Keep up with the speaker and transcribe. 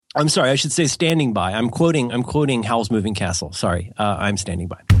I'm sorry, I should say standing by. I'm quoting Howl's Moving Castle. Sorry, I'm standing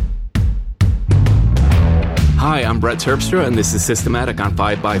by. Hi, I'm Brett Terpstra, and this is Systematic on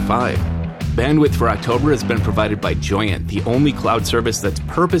 5x5. Bandwidth for October has been provided by Joyent, the only cloud service that's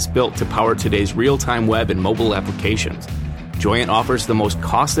purpose-built to power today's real-time web and mobile applications. Joyent offers the most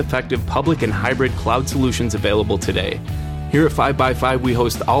cost-effective public and hybrid cloud solutions available today. Here at 5x5, we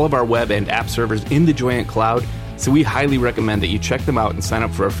host all of our web and app servers in the Joyent cloud, so we highly recommend that you check them out and sign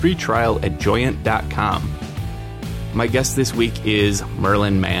up for a free trial at joyent.com. My guest this week is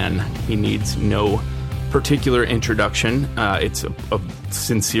Merlin Mann. He needs no particular introduction. It's a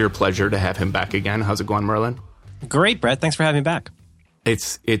sincere pleasure to have him back again. How's it going, Merlin? Great, Brett. Thanks for having me back.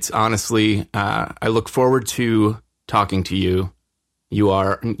 It's honestly, I look forward to talking to you. You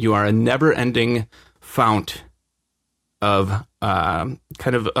are a never-ending fount of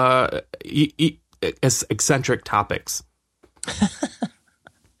eccentric topics.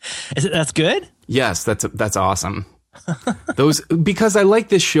 That's good? Yes, that's awesome. Because I like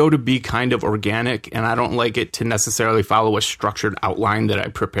this show to be kind of organic, and I don't like it to necessarily follow a structured outline that I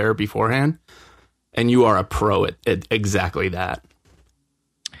prepare beforehand. And you are a pro at exactly that.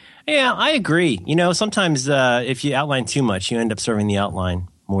 Yeah, I agree. You know, sometimes if you outline too much, you end up serving the outline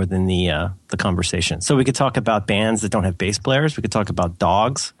more than the conversation. So we could talk about bands that don't have bass players. We could talk about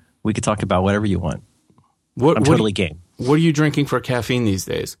dogs. We could talk about whatever you want. I'm totally game. What are you drinking for caffeine these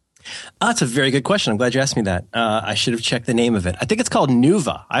days? That's a very good question. I'm glad you asked me that. I should have checked the name of it. I think it's called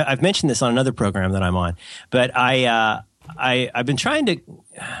Nuva. I've mentioned this on another program that I'm on, but I've been trying to.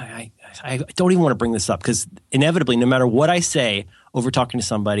 I don't even want to bring this up because inevitably, no matter what I say over talking to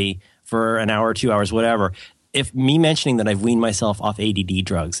somebody for an hour, 2 hours, whatever, if me mentioning that I've weaned myself off ADD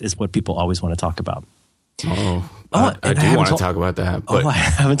drugs is what people always want to talk about. I do want to talk about that. But I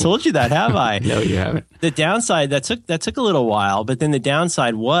haven't told you that, have I? No, you haven't. The downside, that took a little while, but then the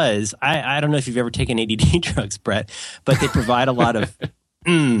downside was, I don't know if you've ever taken ADD drugs, Brett, but they provide a lot of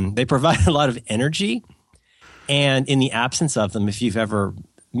energy. And in the absence of them, if you've ever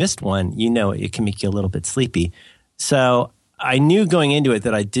missed one, you know it can make you a little bit sleepy. So I knew going into it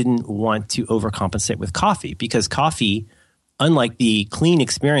that I didn't want to overcompensate with coffee because coffee, unlike the clean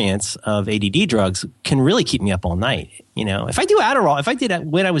experience of ADD drugs, can really keep me up all night. You know, if I do Adderall,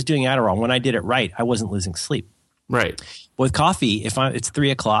 when I was doing Adderall, when I did it right, I wasn't losing sleep. Right. With coffee, it's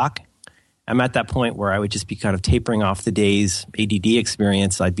 3 o'clock, I'm at that point where I would just be kind of tapering off the day's ADD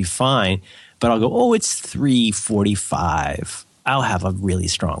experience. I'd be fine, but I'll go, it's 3:45. I'll have a really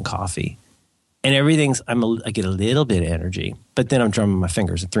strong coffee. And I get a little bit of energy, but then I'm drumming my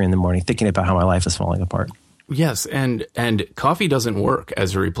fingers at 3 a.m, thinking about how my life is falling apart. Yes, and coffee doesn't work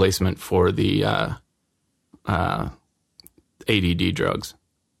as a replacement for the ADD drugs.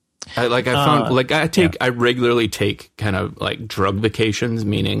 I regularly take kind of like drug vacations,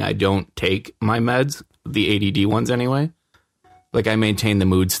 meaning I don't take my meds, the ADD ones anyway. Like I maintain the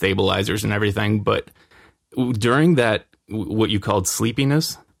mood stabilizers and everything, but during that, what you called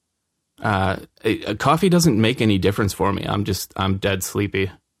sleepiness, coffee doesn't make any difference for me. I'm dead sleepy.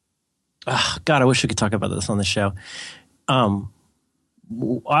 God, I wish we could talk about this on the show. I'll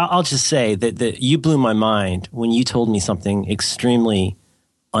just say that you blew my mind when you told me something extremely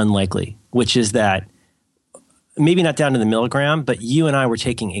unlikely, which is that maybe not down to the milligram, but you and I were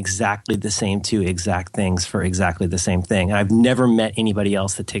taking exactly the same 2 exact things for exactly the same thing. And I've never met anybody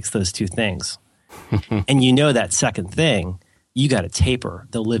else that takes those 2 things. And you know that second thing, you got to taper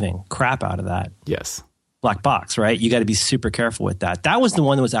the living crap out of that. Yes. Black box, right? You got to be super careful with that. That was the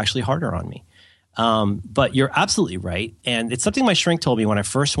one that was actually harder on me. But you're absolutely right. And it's something my shrink told me when I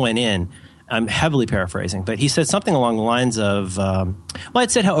first went in. I'm heavily paraphrasing, but he said something along the lines of,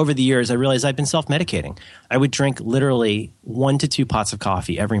 I'd said how over the years I realized I've been self-medicating. I would drink literally 1 to 2 pots of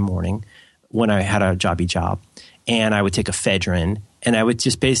coffee every morning when I had a jobby job. And I would take ephedrine, and I would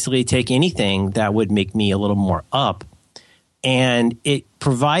just basically take anything that would make me a little more up. And it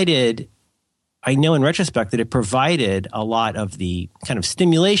provided, I know in retrospect that it provided a lot of the kind of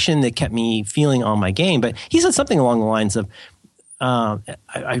stimulation that kept me feeling on my game. But he said something along the lines of,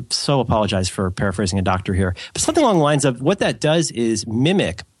 I so apologize for paraphrasing a doctor here, but something along the lines of what that does is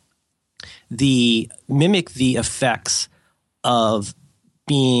mimic the effects of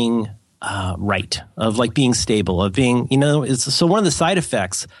being right, of like being stable, of being, so one of the side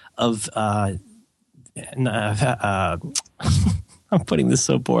effects of, I'm putting this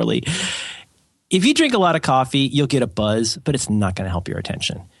so poorly. If you drink a lot of coffee, you'll get a buzz, but it's not going to help your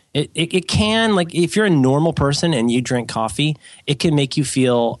attention. It can, like, if you're a normal person and you drink coffee, it can make you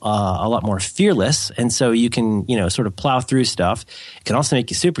feel a lot more fearless. And so you can, sort of plow through stuff. It can also make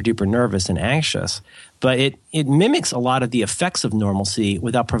you super duper nervous and anxious. But it mimics a lot of the effects of normalcy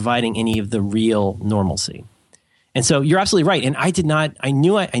without providing any of the real normalcy. And so you're absolutely right. And I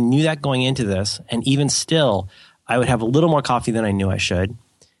knew that going into this. And even still, I would have a little more coffee than I knew I should.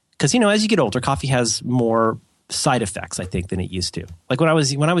 Because, as you get older, coffee has more side effects, I think, than it used to. Like when I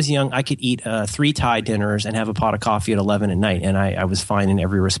was young, I could eat 3 Thai dinners and have a pot of coffee at 11 at night, and I was fine in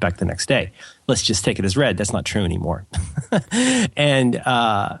every respect the next day. Let's just take it as read. That's not true anymore. And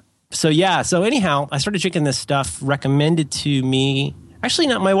so anyhow, I started drinking this stuff recommended to me. Actually,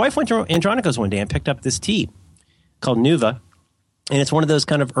 not. My wife went to Andronico's one day and picked up this tea called Nuva, and it's one of those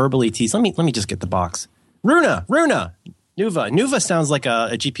kind of herbally teas. Let me just get the box. Runa, Nuva sounds like a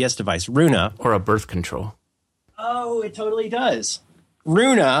GPS device. Runa, or a birth control. Oh, it totally does.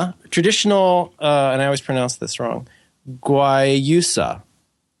 Runa, traditional, and I always pronounce this wrong, Guayusa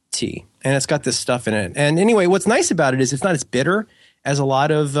tea. And it's got this stuff in it. And anyway, what's nice about it is it's not as bitter as a lot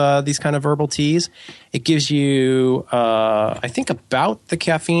of these kind of herbal teas. It gives you, I think, about the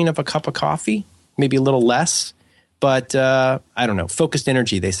caffeine of a cup of coffee, maybe a little less. But I don't know, focused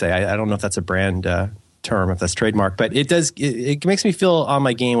energy, they say. I don't know if that's a brand term, if that's trademark, but it makes me feel on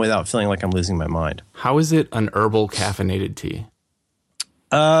my game without feeling like I'm losing my mind. How is it an herbal caffeinated tea?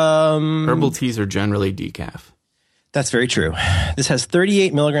 Herbal teas are generally decaf. That's very true. This has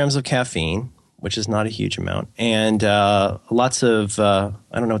 38 milligrams of caffeine, which is not a huge amount, and lots of, I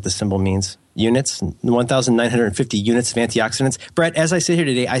don't know what the symbol means, units, 1,950 units of antioxidants. Brett, as I sit here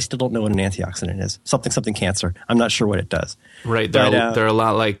today, I still don't know what an antioxidant is. Something cancer. I'm not sure what it does. Right. They're a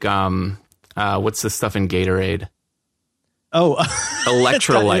lot like... what's the stuff in Gatorade? Oh,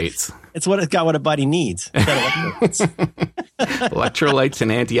 electrolytes. It's what a body needs. Electrolytes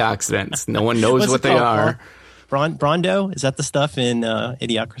and antioxidants. No one knows what they are. Brondo? Is that the stuff in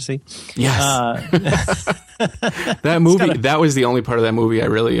Idiocracy? Yes. That movie. That was the only part of that movie I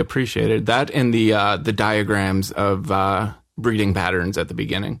really appreciated. That and the diagrams of breeding patterns at the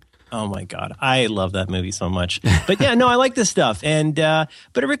beginning. Oh my God. I love that movie so much. But yeah, no, I like this stuff. And, but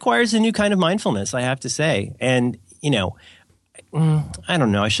it requires a new kind of mindfulness, I have to say. And, I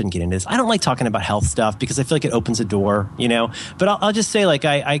don't know. I shouldn't get into this. I don't like talking about health stuff because I feel like it opens a door, but I'll just say, like,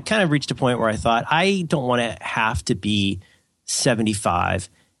 I kind of reached a point where I thought I don't want to have to be 75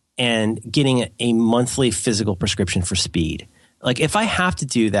 and getting a monthly physical prescription for speed. Like, if I have to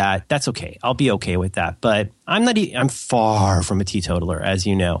do that, that's okay. I'll be okay with that. But I'm far from a teetotaler, as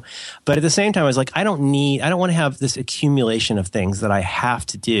you know. But at the same time, I was like, I don't want to have this accumulation of things that I have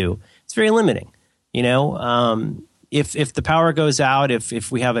to do. It's very limiting. If the power goes out,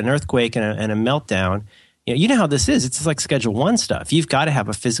 if we have an earthquake and a meltdown, you know how this is. It's like Schedule 1 stuff. You've got to have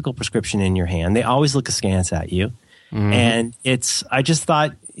a physical prescription in your hand. They always look askance at you. Mm-hmm. And I just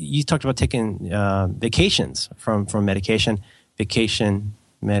thought, you talked about taking vacations from medication. Vacation.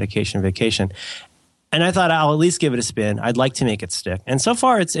 And I thought I'll at least give it a spin. I'd like to make it stick. And so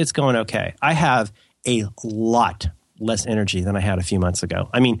far it's going okay. I have a lot less energy than I had a few months ago.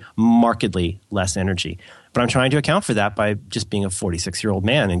 I mean, markedly less energy. But I'm trying to account for that by just being a 46-year-old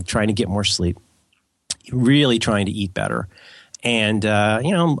man and trying to get more sleep, really trying to eat better. And,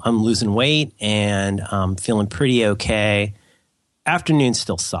 I'm losing weight and I'm feeling pretty okay. Afternoons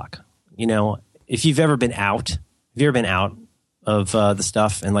still suck. If you've ever been out of the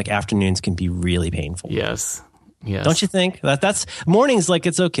stuff, and like afternoons can be really painful. Yes. Don't you think? That's mornings, like,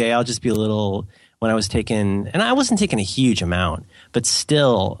 it's okay. I'll just be a little, when I was taking, and I wasn't taking a huge amount, but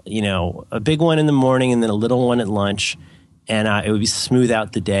still, a big one in the morning and then a little one at lunch, and it would be smooth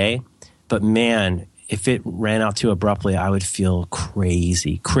out the day. But man, if it ran out too abruptly, I would feel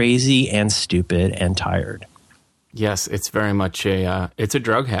crazy and stupid and tired. Yes, it's very much it's a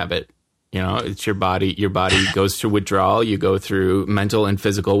drug habit. It's your body goes through withdrawal. You go through mental and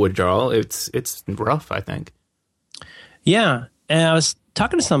physical withdrawal. It's rough, I think. Yeah. And I was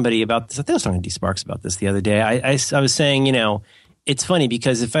talking to somebody about this. I think I was talking to D Sparks about this the other day. I was saying, it's funny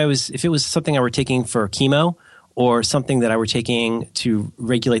because if it was something I were taking for chemo or something that I were taking to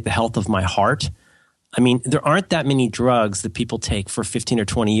regulate the health of my heart, I mean, there aren't that many drugs that people take for 15 or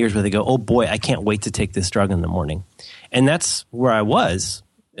 20 years where they go, oh boy, I can't wait to take this drug in the morning. And that's where I was,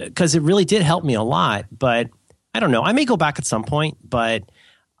 because it really did help me a lot. But I don't know. I may go back at some point, but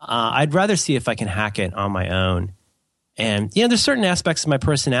I'd rather see if I can hack it on my own. And, there's certain aspects of my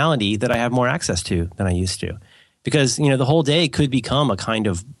personality that I have more access to than I used to. Because, the whole day could become a kind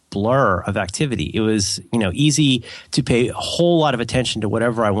of blur of activity. It was, easy to pay a whole lot of attention to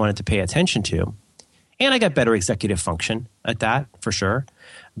whatever I wanted to pay attention to. And I got better executive function at that, for sure.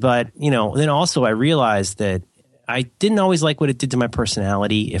 But, then also I realized that I didn't always like what it did to my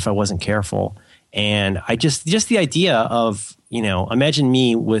personality if I wasn't careful. And I just the idea of, imagine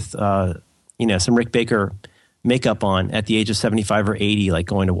me with, some Rick Baker makeup on at the age of 75 or 80, like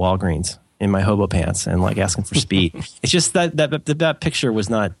going to Walgreens in my hobo pants and like asking for speed. It's just that picture was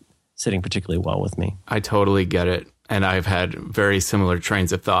not sitting particularly well with me. I totally get it. And I've had very similar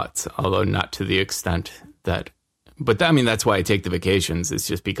trains of thoughts, although not to the extent that, but that's why I take the vacations. It's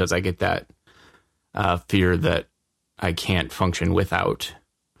just because I get that fear that I can't function without.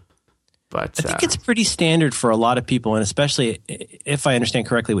 But I think it's pretty standard for a lot of people, and especially if I understand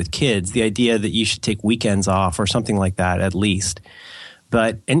correctly with kids, the idea that you should take weekends off or something like that at least.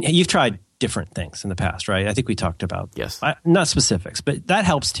 And you've tried different things in the past, right? I think we talked about, yes, not specifics, but that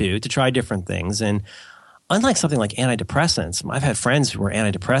helps too, to try different things. And unlike something like antidepressants, I've had friends where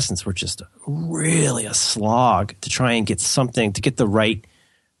antidepressants were just really a slog to try and get something, to get the right,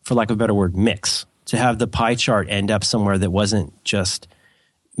 for lack of a better word, mix, to have the pie chart end up somewhere that wasn't just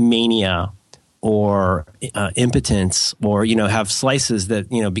mania or impotence, or have slices that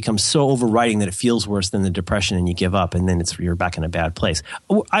become so overriding that it feels worse than the depression and you give up, and then you're back in a bad place.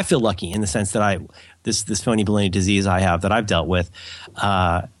 I feel lucky in the sense that this phony baloney disease I have that I've dealt with,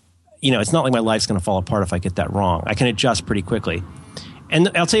 it's not like my life's going to fall apart if I get that wrong. I can adjust pretty quickly. And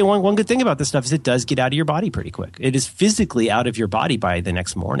I'll tell you one good thing about this stuff is it does get out of your body pretty quick. It is physically out of your body by the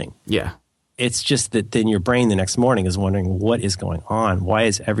next morning. Yeah. It's just that then your brain the next morning is wondering, what is going on? Why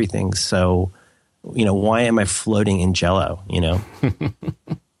is everything so, why am I floating in Jell-O,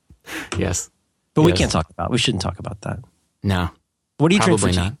 Yes. But we can't talk about, we shouldn't talk about that. No. What do you drink for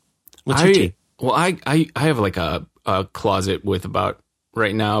tea? Not. What's your tea? Well, I have like a closet with about,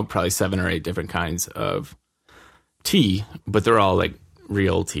 right now, probably 7 or 8 different kinds of tea, but they're all like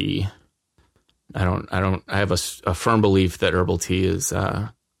real tea. I have a firm belief that herbal tea is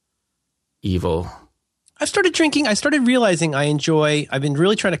evil. I started realizing I've been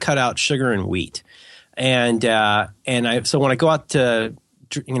really trying to cut out sugar and wheat. So when I go out to,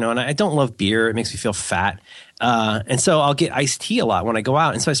 and I don't love beer, it makes me feel fat. And so I'll get iced tea a lot when I go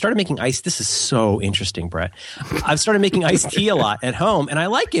out. And so I started making this is so interesting, Brett. I've started making iced tea a lot at home, and I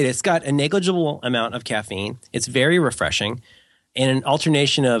like it. It's got a negligible amount of caffeine. It's very refreshing. And an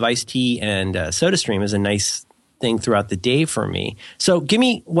alternation of iced tea and SodaStream is a nice thing throughout the day for me. So give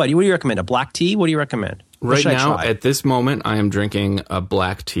me, what do you recommend? A black tea? What do you recommend? Right now, at this moment, I am drinking a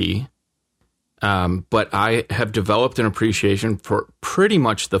black tea. But I have developed an appreciation for pretty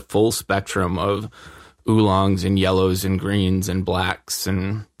much the full spectrum of oolongs and yellows and greens and blacks.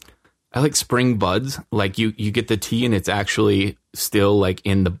 And I like spring buds. Like you get the tea and it's actually still like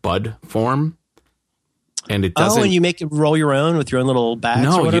in the bud form. And it doesn't. Oh, and you roll your own with your own little bags?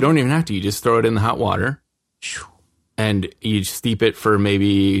 No, you don't even have to. You just throw it in the hot water and you steep it for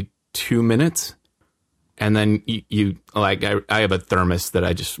maybe 2 minutes. And then you like, I have a thermos that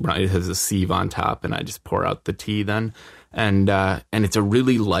I just run. It has a sieve on top, and I just pour out the tea then. And it's a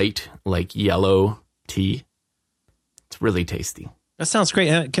really light, like yellow tea. It's really tasty. That sounds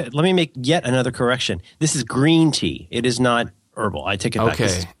great. Let me make yet another correction. This is green tea. It is not herbal. I take it back.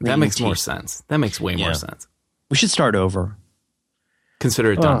 Okay, that makes more sense. That makes way more sense. We should start over.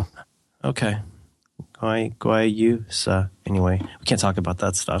 Consider it done. Okay. Anyway, we can't talk about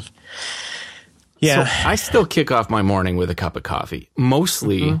that stuff. Yeah. So I still kick off my morning with a cup of coffee,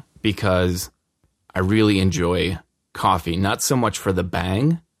 mostly because I really enjoy coffee, not so much for the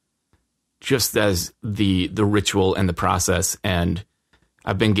bang, just as the ritual and the process. And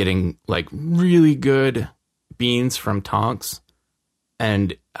I've been getting like really good beans from Tonks,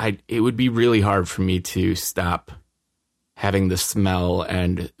 and it would be really hard for me to stop having the smell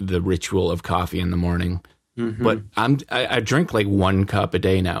and the ritual of coffee in the morning. Mm-hmm. But I drink like 1 cup a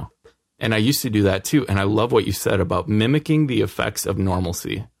day now. And I used to do that too. And I love what you said about mimicking the effects of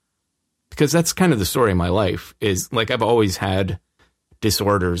normalcy. Because that's kind of the story of my life, is like I've always had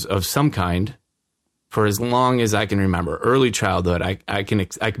disorders of some kind for as long as I can remember. Early childhood, I can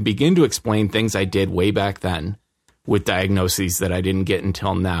begin to explain things I did way back then with diagnoses that I didn't get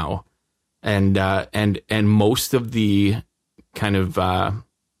until now. And most of the kind of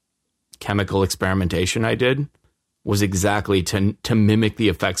chemical experimentation I did was exactly to mimic the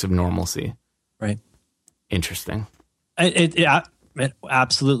effects of normalcy. Right. Interesting. It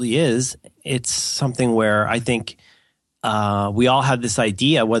absolutely is. It's something where I think we all have this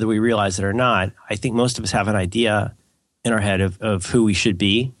idea, whether we realize it or not. I think most of us have an idea in our head of who we should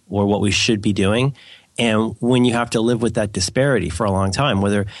be or what we should be doing. And when you have to live with that disparity for a long time,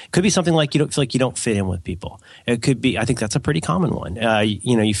 whether it could be something like you don't feel like you don't fit in with people. It could be, I think that's a pretty common one.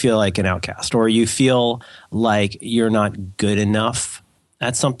 You feel like an outcast, or you feel like you're not good enough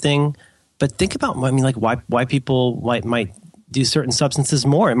at something. But think about, like why people might do certain substances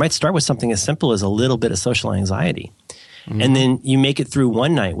more. It might start with something as simple as a little bit of social anxiety. Mm-hmm. And then you make it through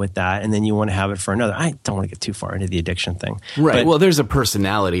one night with that, and then you want to have it for another. I don't want to get too far into the addiction thing. Right. Well, there's a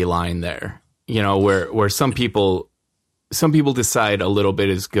personality line there, where some people decide a little bit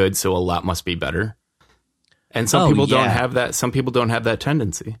is good, so a lot must be better. And some people don't have that. Some people don't have that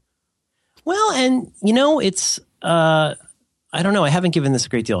tendency. Well, and it's, I don't know. I haven't given this a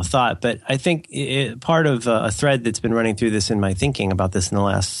great deal of thought, but I think part of a thread that's been running through this in my thinking about this in the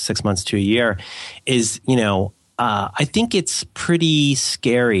last 6 months to a year is, I think it's pretty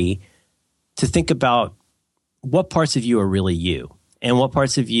scary to think about what parts of you are really you and what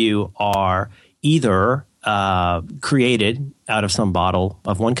parts of you are either created out of some bottle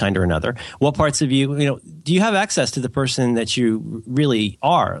of one kind or another. What parts of you, do you have access to the person that you really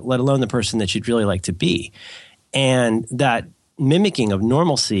are, let alone the person that you'd really like to be? And that mimicking of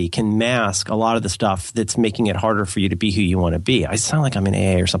normalcy can mask a lot of the stuff that's making it harder for you to be who you want to be. I sound like I'm in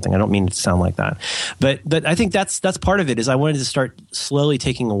AA or something. I don't mean to sound like that. But I think that's part of it, is I wanted to start slowly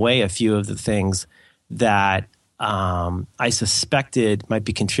taking away a few of the things that I suspected might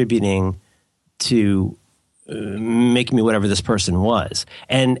be contributing to make me whatever this person was.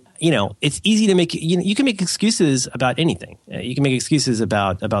 And, it's easy to make, you can make excuses about anything. You can make excuses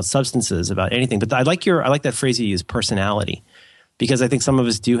about substances, about anything. But I like that phrase you use, personality, because I think some of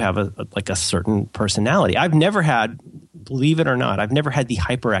us do have a certain personality. I've never had, believe it or not, I've never had the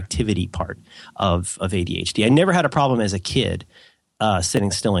hyperactivity part of ADHD. I never had a problem as a kid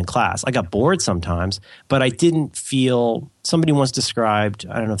sitting still in class. I got bored sometimes, but I didn't feel, somebody once described,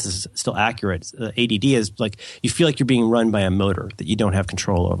 I don't know if this is still accurate, ADD is like you feel like you're being run by a motor that you don't have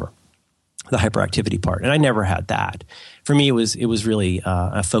control over, the hyperactivity part. And I never had that. For me, it was really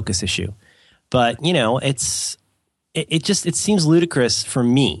a focus issue. But, it seems ludicrous for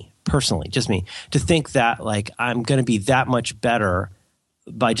me personally, just me, to think that like I'm going to be that much better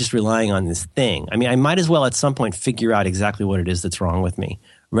by just relying on this thing. I mean, I might as well at some point figure out exactly what it is that's wrong with me,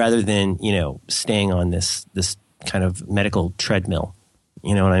 rather than, staying on this kind of medical treadmill.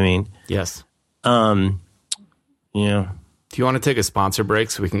 You know what I mean? Yes. Yeah. Do you want to take a sponsor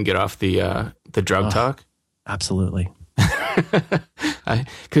break so we can get off the drug talk? Absolutely.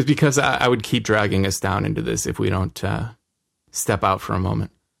 Because I would keep dragging us down into this if we don't step out for a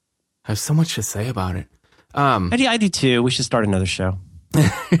moment. I have so much to say about it. I do too. We should start another show.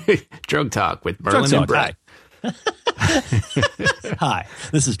 Drug Talk with Merlin and Brett. Hi,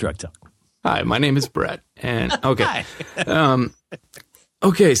 this is Drug Talk. Hi, my name is Brett. And okay.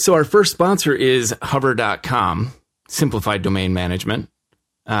 Okay, so our first sponsor is Hover.com, Simplified Domain Management.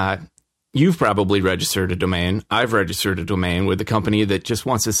 You've probably registered a domain. I've registered a domain with a company that just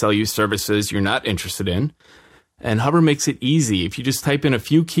wants to sell you services you're not interested in. And Hover makes it easy. If you just type in a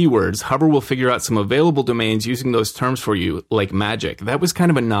few keywords, Hover will figure out some available domains using those terms for you, like magic. That was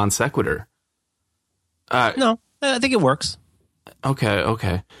kind of a non sequitur. No, I think it works.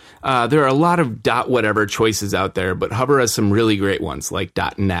 Okay. There are a lot of .whatever choices out there, but Hover has some really great ones, like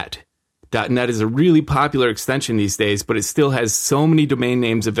 .net. .net is a really popular extension these days, but it still has so many domain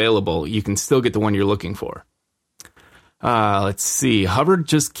names available, you can still get the one you're looking for. Let's see. Hover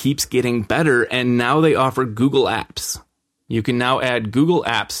just keeps getting better, and now they offer Google Apps. You can now add Google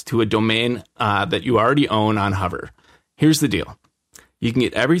Apps to a domain that you already own on Hover. Here's the deal. You can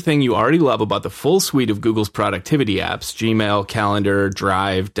get everything you already love about the full suite of Google's productivity apps, Gmail, Calendar,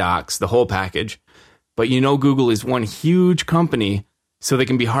 Drive, Docs, the whole package. But Google is one huge company, so they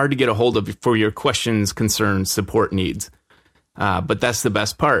can be hard to get a hold of for your questions, concerns, support needs. But that's the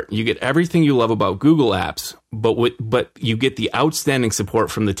best part. You get everything you love about Google Apps, but you get the outstanding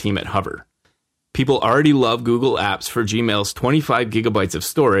support from the team at Hover. People already love Google Apps for Gmail's 25 gigabytes of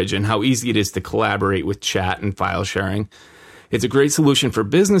storage and how easy it is to collaborate with chat and file sharing. It's a great solution for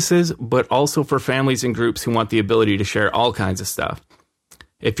businesses, but also for families and groups who want the ability to share all kinds of stuff.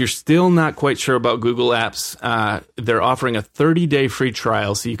 If you're still not quite sure about Google Apps, they're offering a 30-day free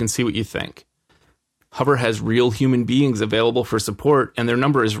trial so you can see what you think. Hover has real human beings available for support, and their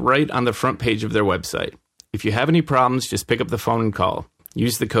number is right on the front page of their website. If you have any problems, just pick up the phone and call.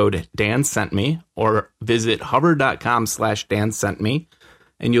 Use the code DANSENTME or visit hover.com/DANSENTME,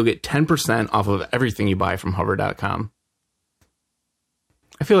 and you'll get 10% off of everything you buy from hover.com.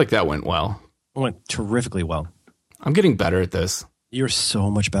 I feel like that went well. It went terrifically well. I'm getting better at this. You're so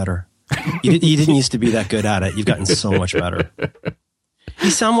much better. You didn't used to be that good at it. You've gotten so much better.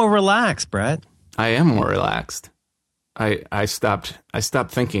 You sound more relaxed, Brett. I am more relaxed. I stopped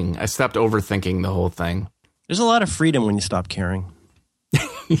thinking. I stopped overthinking the whole thing. There's a lot of freedom when you stop caring.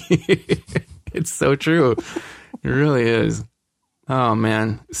 It's so true. It really is. Oh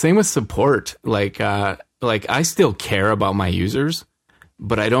man. Same with support. Like I still care about my users,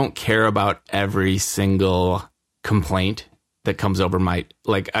 but I don't care about every single complaint that comes over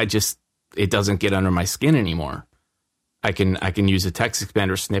it doesn't get under my skin anymore. I can use a text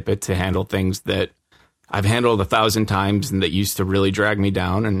expander snippet to handle things that I've handled 1,000 times and that used to really drag me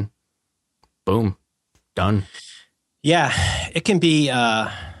down, and boom, done. Yeah, it can be,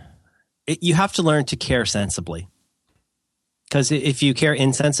 you have to learn to care sensibly. Because if you care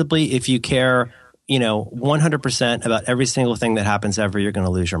insensibly, if you care, 100% about every single thing that happens ever, you're going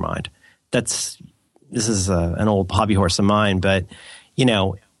to lose your mind. This is an old hobby horse of mine, but,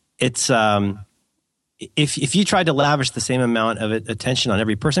 it's, if you tried to lavish the same amount of attention on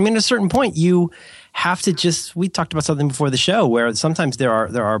every person, at a certain point, you have to we talked about something before the show where sometimes there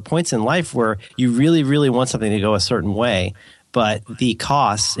are points in life where you really, really want something to go a certain way, but the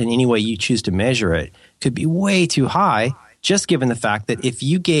costs in any way you choose to measure it could be way too high, just given the fact that if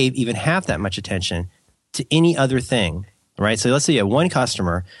you gave even half that much attention to any other thing, right? So let's say you have one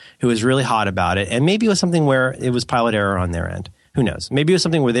customer who was really hot about it, and maybe it was something where it was pilot error on their end. Who knows? Maybe it was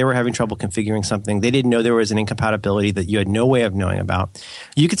something where they were having trouble configuring something. They didn't know there was an incompatibility that you had no way of knowing about.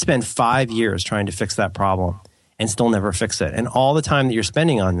 You could spend 5 years trying to fix that problem and still never fix it. And all the time that you're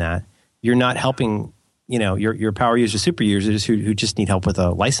spending on that, you're not helping, your power users, super users who just need help with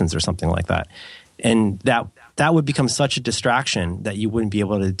a license or something like that. And that would become such a distraction that you wouldn't be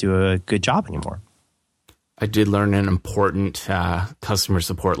able to do a good job anymore. I did learn an important customer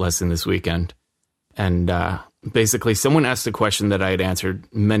support lesson this weekend. And basically, someone asked a question that I had answered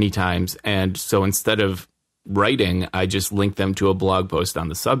many times. And so instead of writing, I just linked them to a blog post on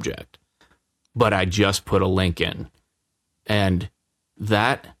the subject. But I just put a link in. And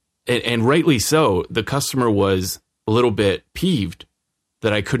rightly so, the customer was a little bit peeved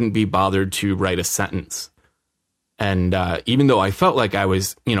that I couldn't be bothered to write a sentence. And even though I felt like I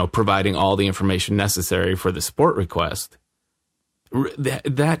was, providing all the information necessary for the support request,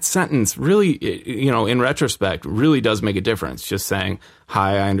 that sentence really, in retrospect, really does make a difference. Just saying,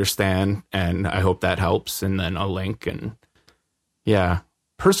 hi, I understand, and I hope that helps, and then a link. And yeah,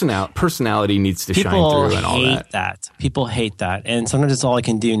 personality needs to shine through and all that. People hate that. And sometimes it's all I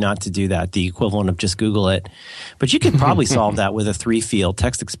can do not to do that, the equivalent of just Google it. But you could probably solve that with a 3-field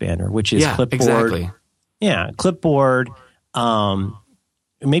text expander, which is Clipboard. Exactly. Yeah, Clipboard,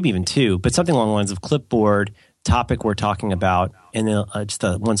 maybe even 2, but something along the lines of Clipboard, topic we're talking about, and then just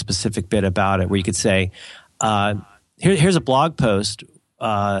one specific bit about it where you could say, here's a blog post.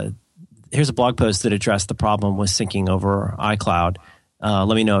 Here's a blog post that addressed the problem with syncing over iCloud.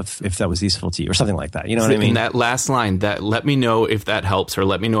 Let me know if that was useful to you or something like that. You know what I mean? And that last line, that let me know if that helps or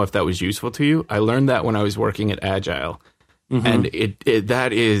let me know if that was useful to you. I learned that when I was working at Agile. Mm-hmm. And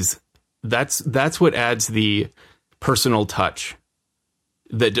that's what adds the personal touch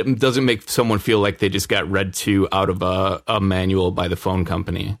that doesn't make someone feel like they just got read to out of a manual by the phone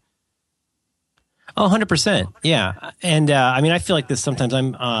company. Oh, 100%. Yeah. And I feel like this sometimes.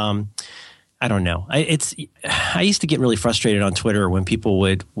 I don't know. I used to get really frustrated on Twitter when people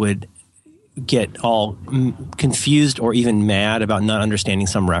would get all confused or even mad about not understanding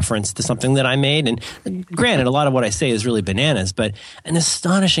some reference to something that I made. And granted, a lot of what I say is really bananas, but an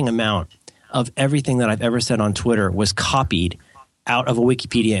astonishing amount of everything that I've ever said on Twitter was copied out of a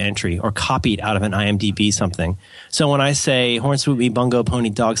Wikipedia entry or copied out of an IMDb something. So when I say horn swoop me, bungo, pony,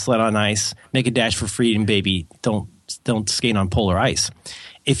 dog, sled on ice, make a dash for freedom, baby, don't skate on polar ice.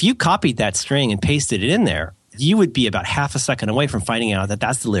 If you copied that string and pasted it in there, you would be about half a second away from finding out that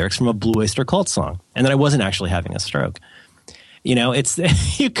that's the lyrics from a Blue Oyster Cult song and that I wasn't actually having a stroke.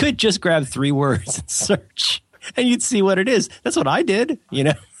 You could just grab 3 words and search and you'd see what it is. That's what I did.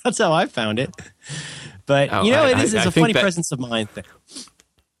 That's how I found it. But, it's a funny presence of mind thing.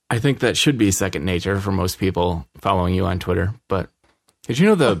 I think that should be second nature for most people following you on Twitter. But did you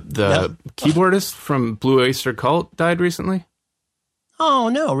know the keyboardist from Blue Oyster Cult died recently? Oh,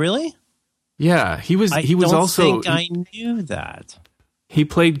 no, really? Yeah, he was I also. I knew that. He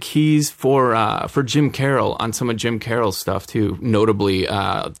played keys for Jim Carroll on some of Jim Carroll's stuff too. Notably,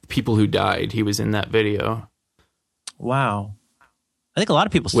 People Who Died. He was in that video. Wow, I think a lot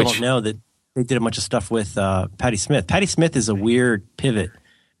of people still don't know that they did a bunch of stuff with Patti Smith. Patti Smith is a weird pivot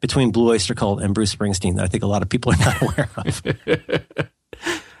between Blue Oyster Cult and Bruce Springsteen that I think a lot of people are not aware of.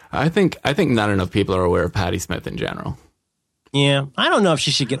 I think not enough people are aware of Patti Smith in general. Yeah, I don't know if she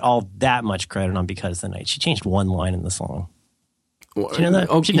should get all that much credit on Because of the Night. She changed one line in the song. Well, you know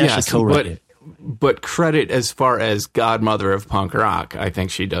that? She didn't actually co-write it. but credit as far as godmother of punk rock, I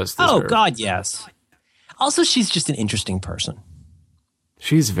think she does deserve. Oh, God, yes. Also, she's just an interesting person.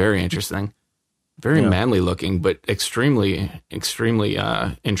 She's very interesting. Very manly looking, but extremely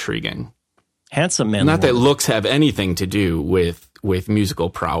intriguing. Handsome man. Not that looks have anything to do with musical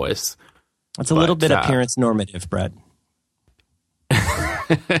prowess. It's a little bit appearance normative, Brett.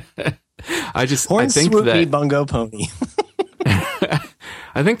 I think swoopy bongo pony.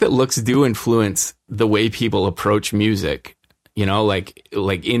 I think that looks do influence the way people approach music. You know, like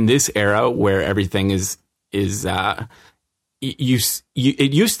in this era where everything is it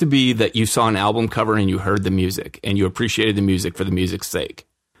used to be that you saw an album cover and you heard the music and you appreciated the music for the music's sake.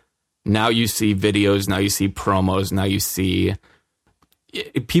 Now you see videos, now you see promos, now you see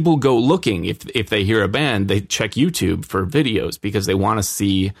people go looking. If they hear a band, they check YouTube for videos because they want to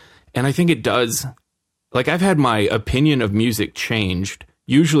see. And I think it does. Like, I've had my opinion of music changed,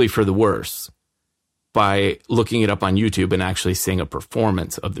 usually for the worse, by looking it up on YouTube and actually seeing a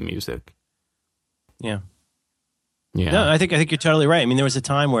performance of the music. Yeah. Yeah. No, I think you're totally right. I mean, there was a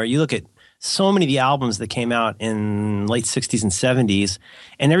time where you look at so many of the albums that came out in late 60s and 70s,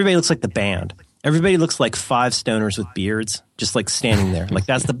 and everybody looks like the band. Everybody looks like five stoners with beards, just like standing there. Like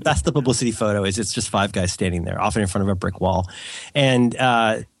that's the publicity photo. It's just five guys standing there, often in front of a brick wall. And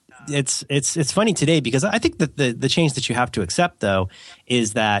it's funny today because I think that the change that you have to accept though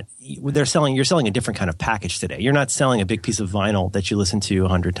is that you're selling a different kind of package today. You're not selling a big piece of vinyl that you listen to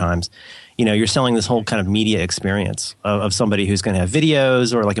 100 times. You know, you're selling this whole kind of media experience of somebody who's going to have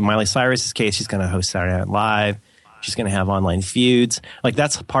videos, or like in Miley Cyrus's case, she's going to host Saturday Night Live. She's going to have online feuds. Like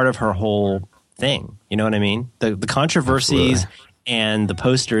that's part of her whole thing. You know what I mean? The controversies and the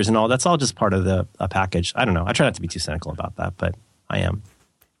posters and all, that's all just part of a package. I don't know. I try not to be too cynical about that, but I am.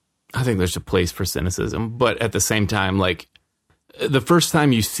 I think there's a place for cynicism, but at the same time, like the first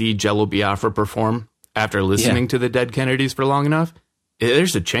time you see Jello Biafra perform after listening to the Dead Kennedys for long enough,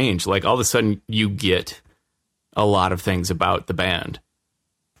 there's a change. Like all of a sudden you get a lot of things about the band.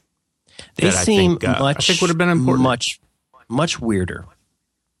 They seem I think would have been important. Much weirder.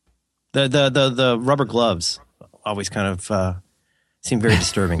 The rubber gloves always kind of seem very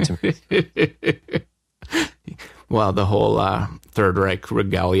disturbing to me. Well, the whole Third Reich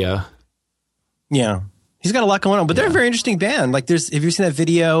regalia. Yeah. He's got a lot going on, but they're a very interesting band. Like have you seen that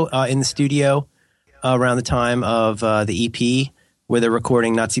video in the studio around the time of the EP where they're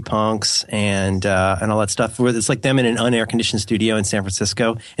recording Nazi punks and all that stuff, where it's like them in an unair conditioned studio in San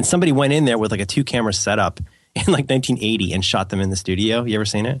Francisco, and somebody went in there with like a 2-camera setup in like 1980 and shot them in the studio. You ever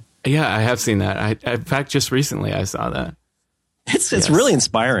seen it? Yeah, I have seen that. In fact, just recently I saw that. It's really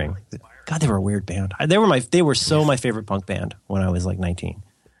inspiring. God, they were a weird band. They were my favorite punk band when I was like 19.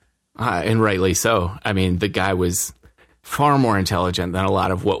 And rightly so. I mean, the guy was far more intelligent than a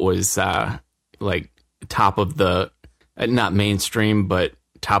lot of what was like top of the not mainstream, but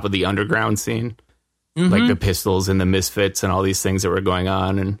top of the underground scene, like the Pistols and the Misfits and all these things that were going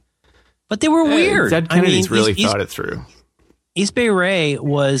on. But they were weird. Dead Kennedys really thought it through. East Bay Ray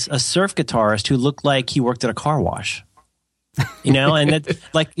was a surf guitarist who looked like he worked at a car wash. You know, and that,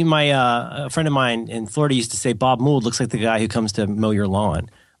 like a friend of mine in Florida used to say, Bob Mould looks like the guy who comes to mow your lawn.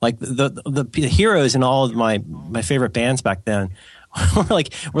 Like the heroes in all of my favorite bands back then were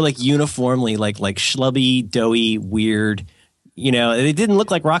like uniformly like schlubby, doughy, weird. You know, they didn't look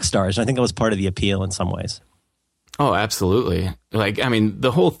like rock stars. And I think that was part of the appeal in some ways. Oh, absolutely. Like, I mean,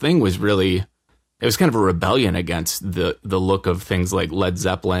 the whole thing was really, it was kind of a rebellion against the look of things like Led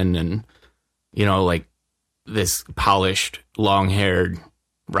Zeppelin and, you know, like this polished, long-haired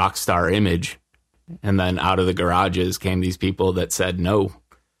rock star image. And then out of the garages came these people that said no.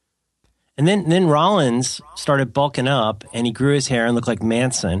 And then Rollins started bulking up, and he grew his hair and looked like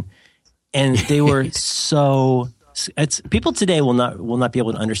Manson. And they were people today will not be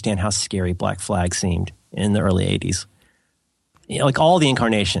able to understand how scary Black Flag seemed in the early 80s. You know, like all the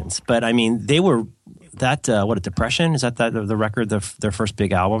incarnations. But I mean, they were that Depression, is that the record, their first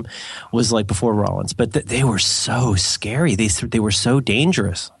big album was like before Rollins. But they were so scary. They were so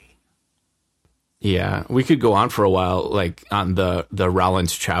dangerous. Yeah, we could go on for a while, like on the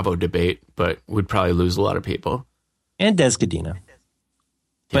Rollins Chavo debate, but we'd probably lose a lot of people. And Des Godina.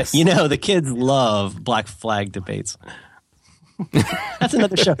 But, you know, the kids love Black Flag debates. That's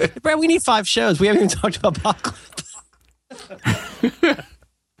another show. Brad, we need 5 shows. We haven't even talked about Pop Clip.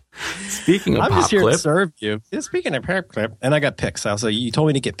 Speaking of I'm Pop just here Clip. to serve you. Yeah, speaking of Pop Clip, and I got picks. So you told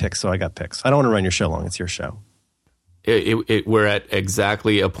me to get picks, so I got picks. I don't want to run your show long. It's your show. We're at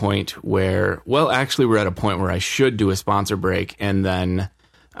exactly a point where, well, actually, we're at a point where I should do a sponsor break and then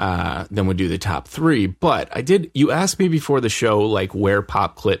we'll do the top 3. But you asked me before the show, like where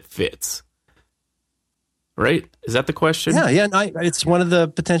Pop Clip fits. right? Is that the question? Yeah. It's one of the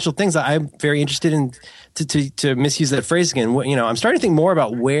potential things that I'm very interested in to misuse that phrase again. I'm starting to think more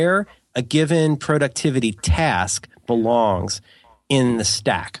about where a given productivity task belongs in the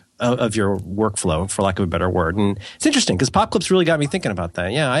stack of your workflow, for lack of a better word. And it's interesting because PopClip's really got me thinking about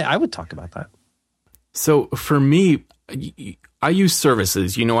that. Yeah, I would talk about that. So for me, I use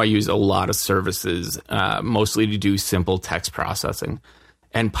services. I use a lot of services, mostly to do simple text processing.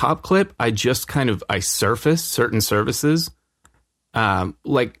 And PopClip, I surface certain services,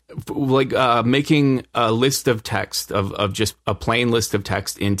 like making a list of text of just a plain list of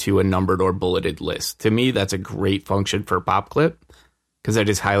text into a numbered or bulleted list. To me, that's a great function for PopClip because I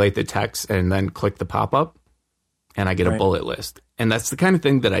just highlight the text and then click the pop-up and I get a bullet list. And that's the kind of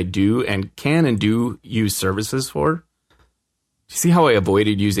thing that I do and can and do use services for. You see how I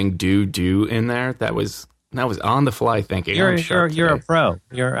avoided using do in there? That was on the fly thinking. You're a pro.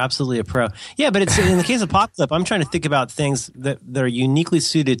 You're absolutely a pro. Yeah, but it's in the case of PopClip, I'm trying to think about things that are uniquely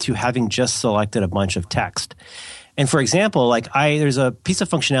suited to having just selected a bunch of text. And for example, there's a piece of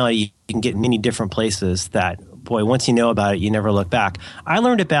functionality you can get in many different places that, boy, once you know about it, you never look back. I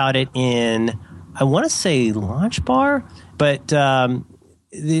learned about it in, I want to say LaunchBar, but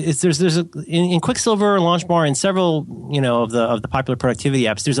in Quicksilver, LaunchBar, and several of the popular productivity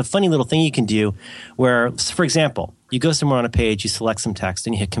apps. There's a funny little thing you can do where, for example, you go somewhere on a page, you select some text,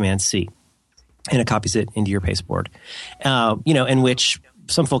 and you hit Command C, and it copies it into your pasteboard. In which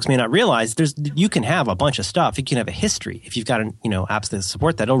some folks may not realize you can have a bunch of stuff. You can have a history if you've got apps that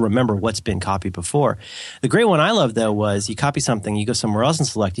support that. It'll remember what's been copied before. The great one I love though was you copy something, you go somewhere else and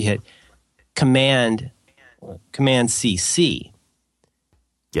select, you hit Command CC.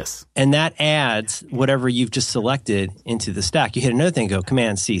 Yes. And that adds whatever you've just selected into the stack. You hit another thing, go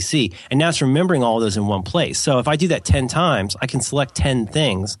Command CC, and now it's remembering all those in one place. So if I do that 10 times, I can select 10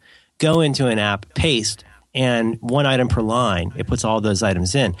 things, go into an app, paste, and one item per line, it puts all those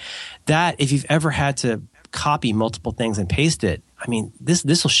items in. That, if you've ever had to copy multiple things and paste it, I mean, this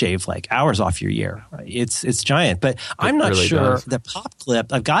will shave like hours off your year. It's giant. But I'm not really sure that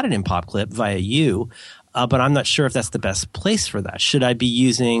PopClip, I've got it in PopClip via you, but I'm not sure if that's the best place for that. Should I be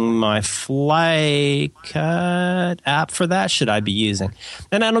using my Flycut app for that? Should I be using?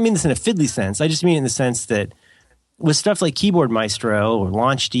 And I don't mean this in a fiddly sense. I just mean in the sense that with stuff like Keyboard Maestro or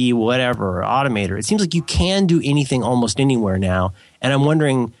LaunchD, whatever, or Automator, it seems like you can do anything almost anywhere now. And I'm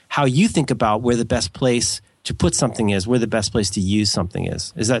wondering how you think about where the best place to put something is, where the best place to use something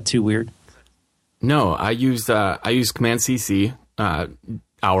is. Is that too weird? No, I use Command CC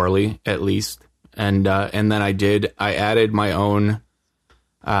hourly at least. And then I added my own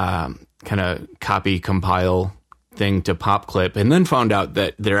kind of copy compile thing to PopClip, and then found out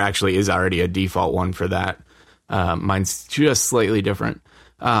that there actually is already a default one for that. Mine's just slightly different.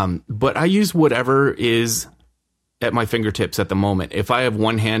 But I use whatever is at my fingertips at the moment. If I have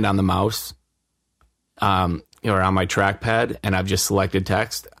one hand on the mouse or on my trackpad and I've just selected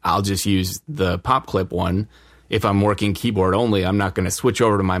text, I'll just use the PopClip one. If I'm working keyboard only, I'm not going to switch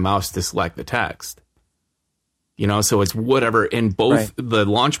over to my mouse to select the text. So it's whatever in both the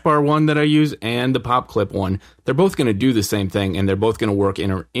LaunchBar one that I use and the PopClip one. They're both going to do the same thing, and they're both going to work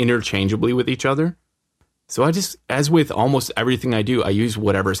interchangeably with each other. So I just, as with almost everything I do, I use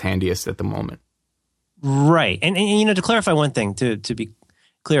whatever's handiest at the moment. Right. And to clarify one thing, to be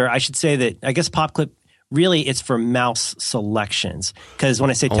clear, I should say that I guess PopClip, really it's for mouse selections. Because when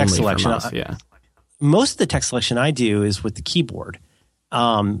I say text selection, most of the text selection I do is with the keyboard.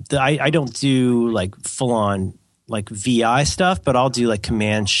 I don't do like full on like VI stuff, but I'll do like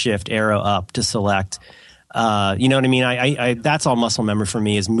Command Shift arrow up to select. You know what I mean? I that's all muscle memory for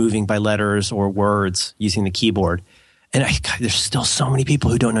me, is moving by letters or words using the keyboard. And God, there's still so many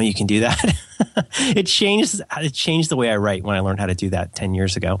people who don't know you can do that. It changed the way I write when I learned how to do that 10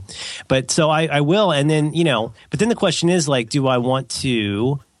 years ago. But so I will. And then, but then the question is like, do I want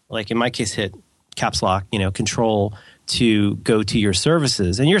to, like in my case, hit caps lock, control to go to your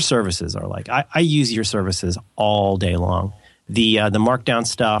services? And your services are like, I use your services all day long. The markdown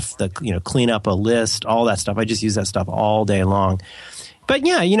stuff, the clean up a list, all that stuff. I just use that stuff all day long. But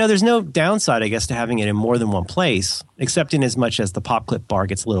yeah, there's no downside, I guess, to having it in more than one place, except in as much as the PopClip bar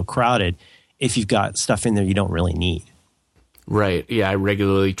gets a little crowded if you've got stuff in there you don't really need. Right. Yeah, I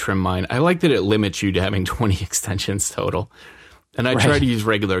regularly trim mine. I like that it limits you to having 20 extensions total. And I try to use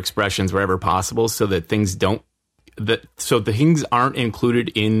regular expressions wherever possible so that things the things aren't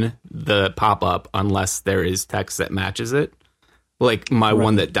included in the pop-up unless there is text that matches it. Like my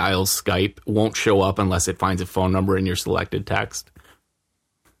one that dials Skype won't show up unless it finds a phone number in your selected text.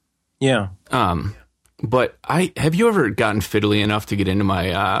 Yeah. But have you ever gotten fiddly enough to get into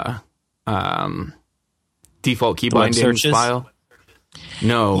my default key bindings file?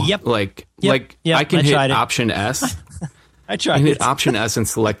 No. Yep. I can hit Option S. I tried hit Option S and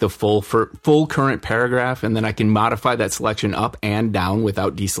select the full current paragraph, and then I can modify that selection up and down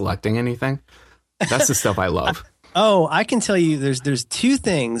without deselecting anything. That's the stuff I love. I can tell you there's two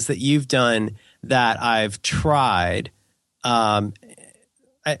things that you've done that I've tried. I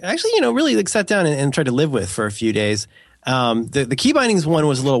actually, really sat down and tried to live with for a few days. The key bindings one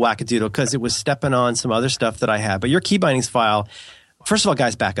was a little wackadoodle because it was stepping on some other stuff that I had. But your key bindings file, first of all,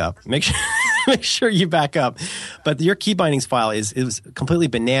 guys, back up. Make sure you back up. But your key bindings file is completely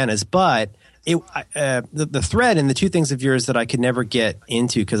bananas. But the thread and the two things of yours that I could never get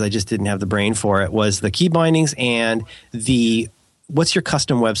into because I just didn't have the brain for it was the key bindings and what's your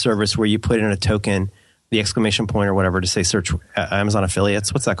custom web service where you put in a token, the exclamation point or whatever to say search Amazon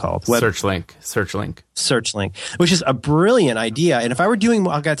affiliates. What's that called? Search link, which is a brilliant idea. And if I were doing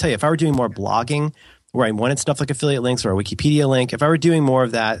more blogging where I wanted stuff like affiliate links or a Wikipedia link, if I were doing more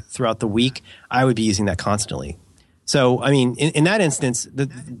of that throughout the week, I would be using that constantly. So, I mean, in that instance, the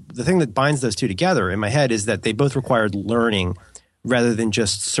thing that binds those two together in my head is that they both required learning rather than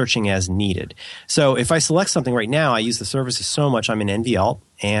just searching as needed. So if I select something right now, I use the services so much. I'm in NVAlt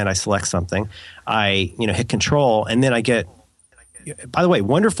and I select something. I hit Control and then I get, by the way,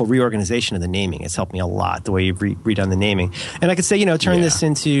 wonderful reorganization of the naming. It's helped me a lot the way you've redone the naming. And I could say, turn this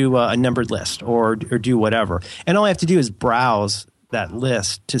into a numbered list or do whatever. And all I have to do is browse that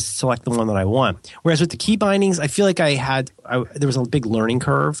list to select the one that I want. Whereas with the key bindings, I feel like there was a big learning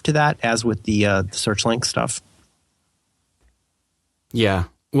curve to that, as with the search link stuff. Yeah.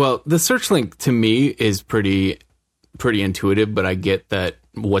 Well, the search link to me is pretty intuitive, but I get that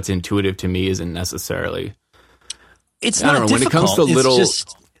what's intuitive to me isn't necessarily. It's not difficult.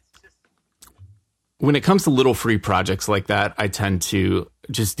 When it comes to little free projects like that, I tend to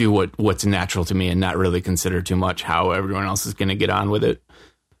just do what's natural to me and not really consider too much how everyone else is going to get on with it.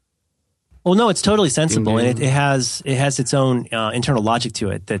 Well, no, it's totally sensible, and it has its own internal logic to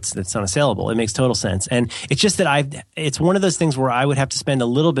it that's unassailable. It makes total sense, and it's just that it's one of those things where I would have to spend a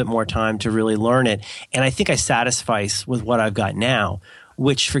little bit more time to really learn it, and I think I satisfice with what I've got now.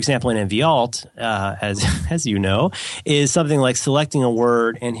 Which, for example, in NVAlt, as you know, is something like selecting a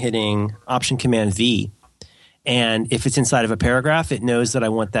word and hitting Option-Command-V, and if it's inside of a paragraph, it knows that I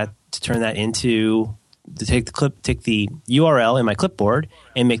want that to turn that into. To take the URL in my clipboard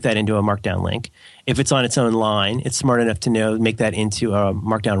and make that into a markdown link. If it's on its own line, it's smart enough to make that into a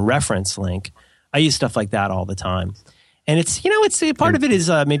markdown reference link. I use stuff like that all the time. And it's part of it is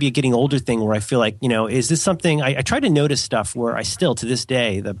maybe a getting older thing where I feel like, is this something I try to notice stuff where I still, to this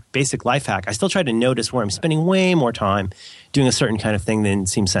day, the basic life hack, I still try to notice where I'm spending way more time doing a certain kind of thing than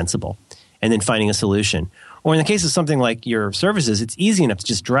seems sensible and then finding a solution. Or in the case of something like your services, it's easy enough to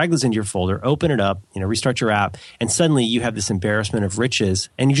just drag those into your folder, open it up, restart your app, and suddenly you have this embarrassment of riches,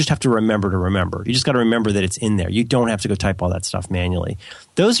 and you just have to remember to remember. You just got to remember that it's in there. You don't have to go type all that stuff manually.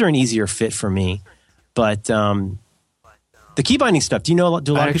 Those are an easier fit for me. But the key binding stuff, do a lot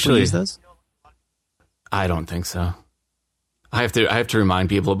of people use those? I don't think so. I have to remind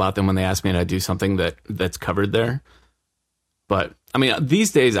people about them when they ask me to do something that's covered there. But I mean,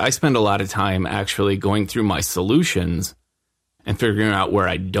 these days I spend a lot of time actually going through my solutions and figuring out where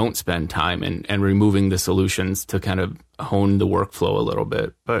I don't spend time and removing the solutions to kind of hone the workflow a little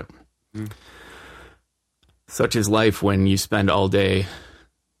bit. But such is life when you spend all day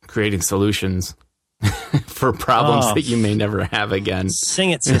creating solutions for problems that you may never have again.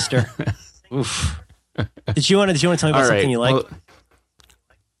 Sing it, sister. Oof. Did you want to tell me about something you like? Well,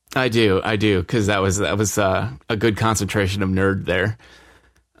 I do, because that was a good concentration of nerd there.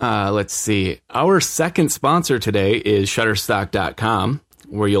 Let's see. Our second sponsor today is Shutterstock.com,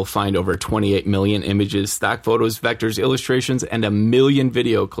 where you'll find over 28 million images, stock photos, vectors, illustrations, and 1 million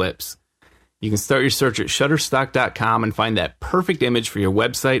video clips. You can start your search at Shutterstock.com and find that perfect image for your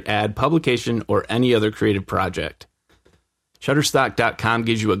website, ad, publication, or any other creative project. Shutterstock.com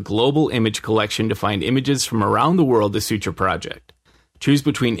gives you a global image collection to find images from around the world to suit your project. Choose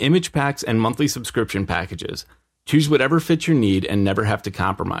between image packs and monthly subscription packages. Choose whatever fits your need and never have to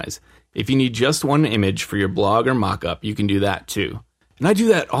compromise. If you need just one image for your blog or mockup, you can do that too. And I do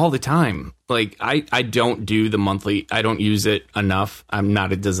that all the time. Like, I don't do the monthly. I don't use it enough. I'm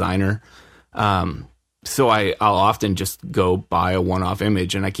not a designer. So I'll often just go buy a one-off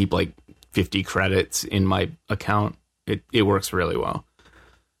image, and I keep like 50 credits in my account. It works really well.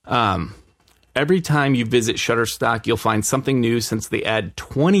 Every time you visit Shutterstock, you'll find something new since they add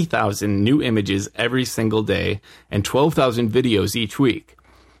 20,000 new images every single day and 12,000 videos each week.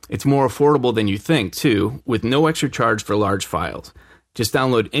 It's more affordable than you think, too, with no extra charge for large files. Just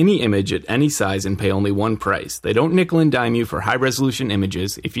download any image at any size and pay only one price. They don't nickel and dime you for high-resolution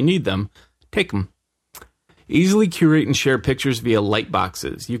images. If you need them, take them. Easily curate and share pictures via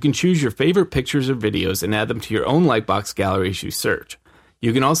Lightboxes. You can choose your favorite pictures or videos and add them to your own Lightbox gallery as you search.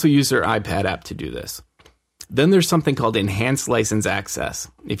 You can also use their iPad app to do this. Then there's something called Enhanced License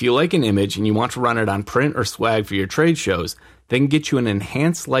Access. If you like an image and you want to run it on print or swag for your trade shows, they can get you an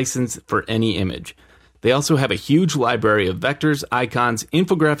enhanced license for any image. They also have a huge library of vectors, icons,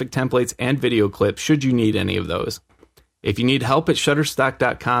 infographic templates, and video clips should you need any of those. If you need help at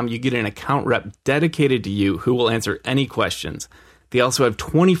Shutterstock.com, you get an account rep dedicated to you who will answer any questions. They also have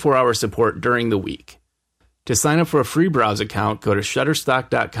 24-hour support during the week. To sign up for a free browse account, go to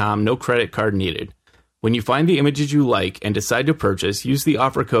Shutterstock.com, no credit card needed. When you find the images you like and decide to purchase, use the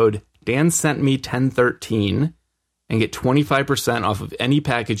offer code DANSENTME1013 and get 25% off of any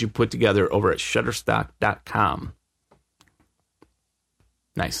package you put together over at Shutterstock.com.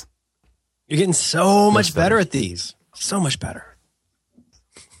 Nice. You're getting so much better at these. So much better.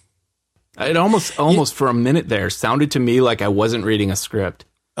 It almost for a minute there sounded to me like I wasn't reading a script.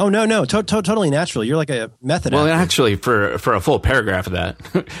 Oh, no. Totally natural. You're like a method actor. Actually, for a full paragraph of that.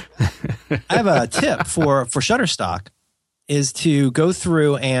 I have a tip for Shutterstock is to go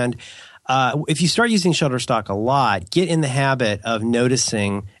through and if you start using Shutterstock a lot, get in the habit of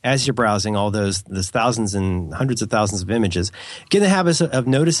noticing as you're browsing all those thousands and hundreds of thousands of images, get in the habit of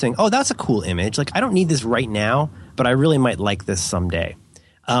noticing, oh, that's a cool image. Like, I don't need this right now, but I really might like this someday.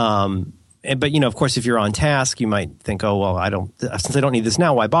 But, of course, if you're on task, you might think, oh, well, since I don't need this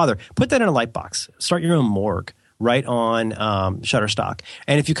now, why bother? Put that in a Lightbox. Start your own morgue right on Shutterstock.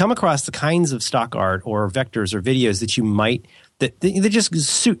 And if you come across the kinds of stock art or vectors or videos that you might that just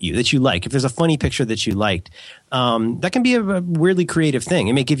suit you, that you like. If there's a funny picture that you liked, that can be a weirdly creative thing.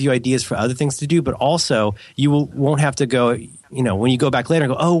 It may give you ideas for other things to do, but also you won't have to go, when you go back later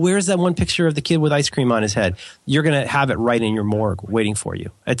and go, oh, where's that one picture of the kid with ice cream on his head? You're going to have it right in your morgue waiting for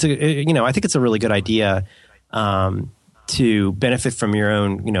you. I think it's a really good idea to benefit from your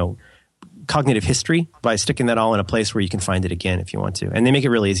own, cognitive history by sticking that all in a place where you can find it again if you want to. And they make it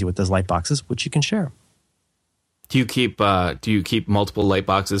really easy with those light boxes, which you can share. Do you keep multiple light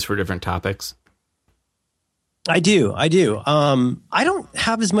boxes for different topics? I do. I don't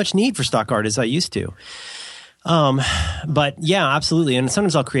have as much need for stock art as I used to. But yeah, absolutely. And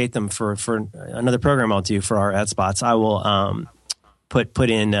sometimes I'll create them for another program I'll do for our ad spots. I will put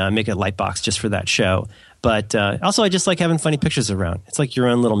in make a light box just for that show. But also, I just like having funny pictures around. It's like your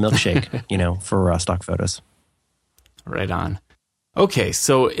own little milkshake, for stock photos. Right on. Okay,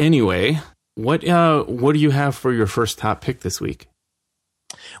 so anyway, what do you have for your first top pick this week?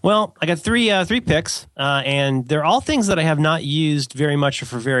 Well, I got three picks, and they're all things that I have not used very much or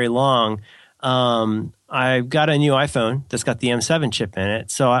for very long. I've got a new iPhone that's got the M7 chip in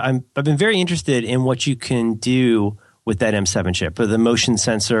it, so I've been very interested in what you can do with that M7 chip, with the motion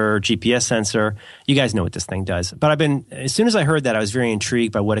sensor, GPS sensor. You guys know what this thing does. But as soon as I heard that, I was very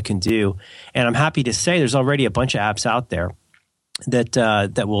intrigued by what it can do. And I'm happy to say there's already a bunch of apps out there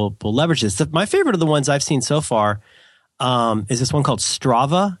that will leverage this. My favorite of the ones I've seen so far is this one called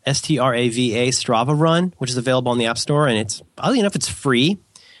Strava, Strava, Strava Run, which is available on the App Store. And it's, oddly enough, it's free.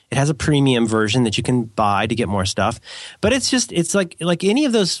 It has a premium version that you can buy to get more stuff. But it's like any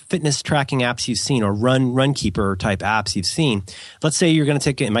of those fitness tracking apps you've seen or Runkeeper type apps you've seen. Let's say you're going to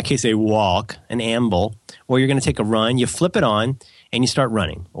take, in my case, a walk, an amble, or you're going to take a run. You flip it on and you start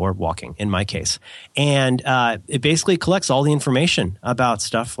running or walking, in my case. And it basically collects all the information about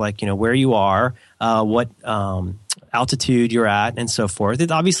stuff like, where you are, what altitude you're at, and so forth.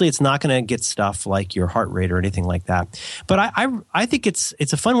 Obviously, it's not going to get stuff like your heart rate or anything like that. But I think it's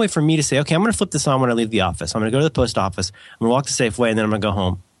a fun way for me to say, okay, I'm going to flip this on when I leave the office. I'm going to go to the post office. I'm going to walk to Safeway, and then I'm going to go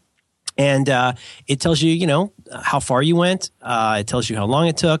home. And it tells you, how far you went. It tells you how long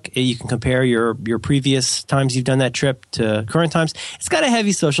it took. You can compare your previous times you've done that trip to current times. It's got a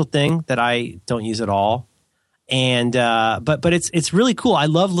heavy social thing that I don't use at all. And but it's really cool. I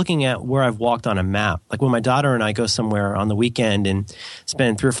love looking at where I've walked on a map. Like when my daughter and I go somewhere on the weekend and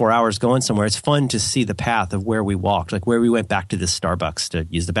spend 3 or 4 hours going somewhere, it's fun to see the path of where we walked, like where we went back to this Starbucks to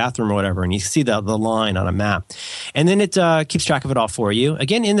use the bathroom or whatever. And you see the line on a map. And then it keeps track of it all for you.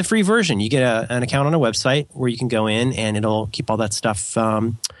 Again, in the free version, you get an account on a website where you can go in and it'll keep all that stuff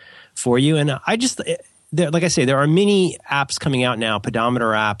for you. And like I say, there are many apps coming out now, pedometer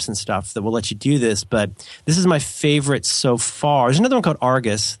apps and stuff that will let you do this, but this is my favorite so far. There's another one called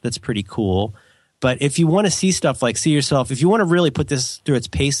Argus that's pretty cool. But if you want to see stuff like see yourself, if you want to really put this through its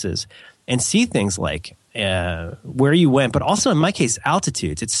paces and see things like where you went, but also in my case,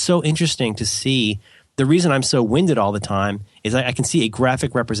 altitudes, it's so interesting to see the reason I'm so winded all the time is I can see a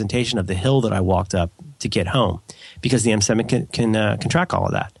graphic representation of the hill that I walked up to get home because the M7 can track all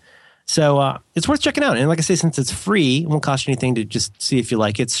of that. So it's worth checking out. And like I say, since it's free, it won't cost you anything to just see if you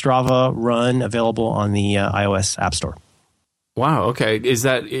like it. Strava Run, available on the iOS App Store. Wow. Okay. Is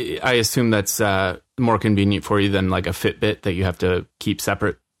that, I assume that's more convenient for you than like a Fitbit that you have to keep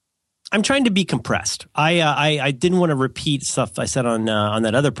separate? I'm trying to be compressed. I didn't want to repeat stuff I said on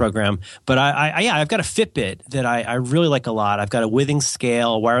that other program, but I've got a Fitbit that I really like a lot. I've got a Withings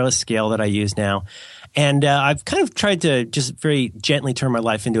scale, a wireless scale that I use now. And I've kind of tried to just very gently turn my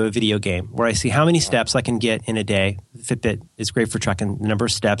life into a video game where I see how many steps I can get in a day. Fitbit is great for tracking the number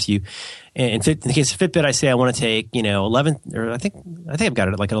of steps. In the case of Fitbit, I say I want to take 11, or I think I've got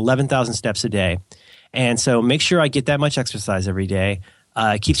it at like 11,000 steps a day. And so make sure I get that much exercise every day.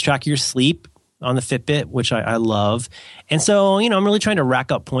 It keeps track of your sleep on the Fitbit, which I love. And so, I'm really trying to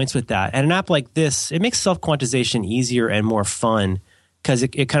rack up points with that. And an app like this, it makes self-quantization easier and more fun because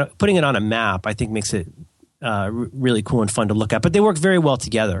it kind of putting it on a map, I think, makes it really cool and fun to look at. But they work very well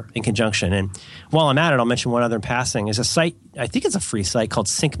together in conjunction. And while I'm at it, I'll mention one other in passing. There's a site, I think it's a free site called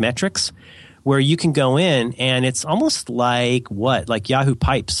SyncMetrics, where you can go in and it's almost like Yahoo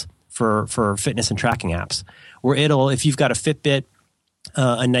Pipes for fitness and tracking apps, where if you've got a Fitbit,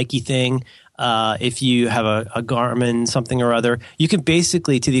 a Nike thing, if you have a Garmin something or other, you can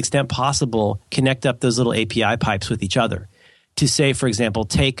basically, to the extent possible, connect up those little API pipes with each other. To say, for example,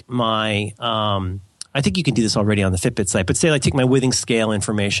 take my, I think you can do this already on the Fitbit site, but say take my Withings scale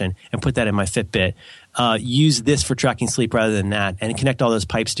information and put that in my Fitbit, use this for tracking sleep rather than that, and connect all those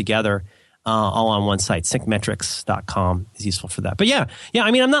pipes together all on one site. Syncmetrics.com is useful for that. But yeah.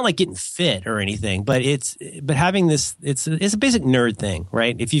 I mean, I'm not like getting fit or anything, but having this, it's a basic nerd thing,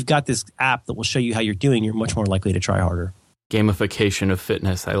 right? If you've got this app that will show you how you're doing, you're much more likely to try harder. Gamification of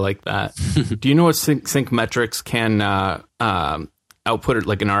fitness. I like that. Do you know what SyncMetrics can output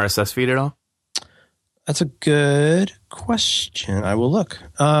like an RSS feed at all? That's a good question. I will look.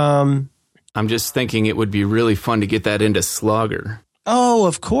 I'm just thinking it would be really fun to get that into Slogger. Oh,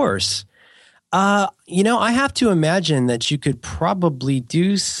 of course. I have to imagine that you could probably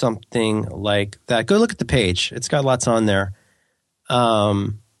do something like that. Go look at the page. It's got lots on there.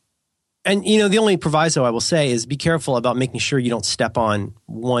 And, the only proviso I will say is be careful about making sure you don't step on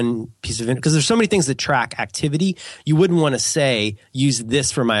one piece of it, because there's so many things that track activity. You wouldn't want to say, use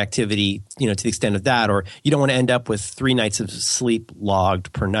this for my activity, to the extent of that, or you don't want to end up with 3 nights of sleep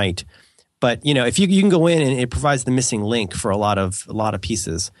logged per night. But, if you can go in and it provides the missing link for a lot of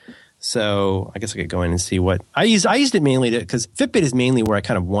pieces. So I guess I could go in and see what I used it mainly because Fitbit is mainly where I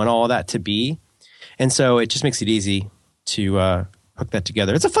kind of want all of that to be. And so it just makes it easy to hook that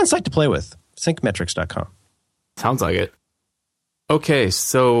together. It's a fun site to play with. Syncmetrics.com. Sounds like it. Okay,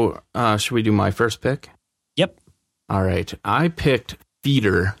 so should we do my first pick? Yep. All right. I picked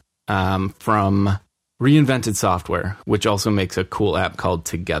Feeder from Reinvented Software, which also makes a cool app called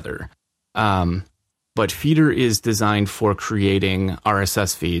Together. But Feeder is designed for creating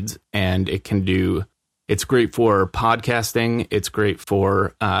RSS feeds, and it's great for podcasting. It's great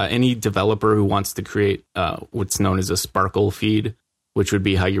for any developer who wants to create what's known as a Sparkle feed, which would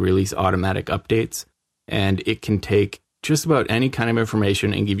be how you release automatic updates. And it can take just about any kind of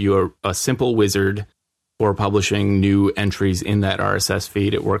information and give you a simple wizard for publishing new entries in that RSS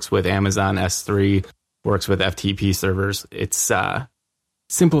feed. It works with Amazon S3, works with FTP servers. It's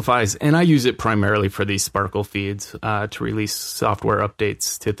simplifies, and I use it primarily for these Sparkle feeds to release software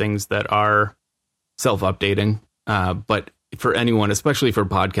updates to things that are self-updating. But for anyone, especially for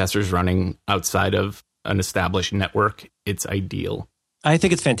podcasters running outside of an established network, it's ideal. I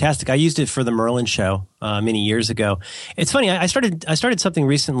think it's fantastic. I used it for the Merlin show many years ago. It's funny. I started something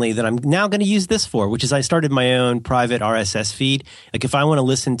recently that I'm now going to use this for, which is I started my own private RSS feed. Like if I want to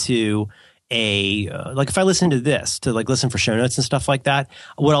listen to if I listen to this to listen for show notes and stuff like that,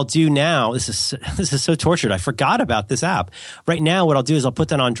 what I'll do now, this is so tortured. I forgot about this app. Right now, what I'll do is I'll put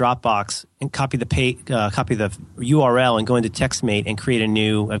that on Dropbox and copy the URL and go into TextMate and create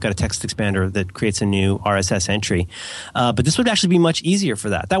I've got a text expander that creates a new RSS entry. But this would actually be much easier for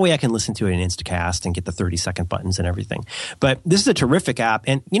that. That way I can listen to it in Instacast and get the 30-second buttons and everything. But this is a terrific app.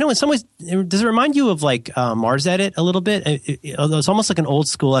 And, in some ways, does it remind you of MarsEdit a little bit? It's almost like an old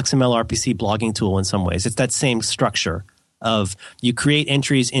school XML RPC blogging tool in some ways. It's that same structure of you create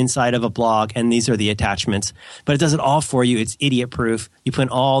entries inside of a blog and these are the attachments, but it does it all for you. It's idiot proof. You put in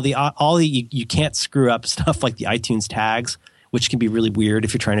all the you can't screw up stuff like the iTunes tags, which can be really weird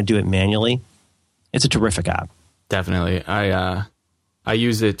if you're trying to do it manually. It's a terrific app. Definitely. I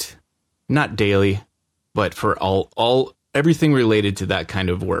use it not daily, but for all everything related to that kind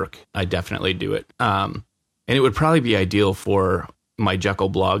of work, I definitely do it. And it would probably be ideal for my Jekyll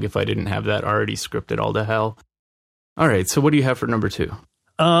blog if I didn't have that already scripted all to hell. All right. So what do you have for number 2?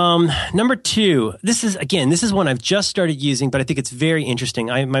 Number 2, this is one I've just started using, but I think it's very interesting.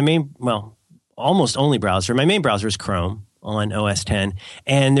 Almost only browser. My main browser is Chrome on OS X,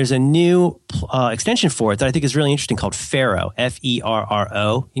 and there's a new extension for it that I think is really interesting called Ferro,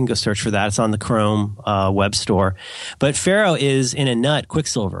 Ferro. You can go search for that. It's on the Chrome web store. But Ferro is in a nut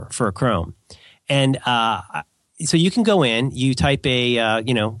Quicksilver for Chrome. And so you can go in, you type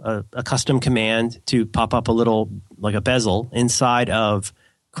a custom command to pop up a little, like a bezel inside of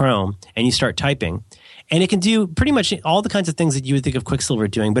Chrome, and you start typing. And it can do pretty much all the kinds of things that you would think of Quicksilver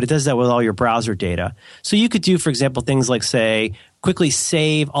doing, but it does that with all your browser data. So you could do, for example, things like, say, quickly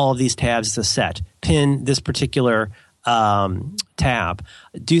save all of these tabs as a set, pin this particular tab,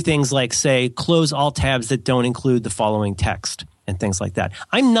 do things like, say, close all tabs that don't include the following text, and things like that.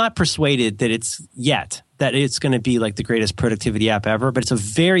 I'm not persuaded that it's going to be like the greatest productivity app ever, but it's a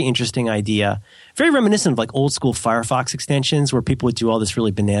very interesting idea, very reminiscent of like old school Firefox extensions where people would do all this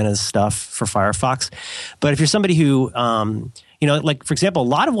really bananas stuff for Firefox. But if you're somebody who, like for example, a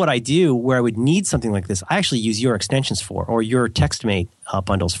lot of what I do where I would need something like this, I actually use your extensions for, or your TextMate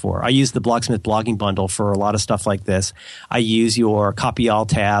bundles for. I use the Blogsmith blogging bundle for a lot of stuff like this. I use your copy all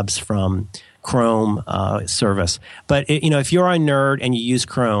tabs from Chrome service. But if you're a nerd and you use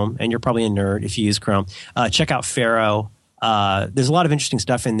Chrome, and you're probably a nerd if you use Chrome, check out Ferro. There's a lot of interesting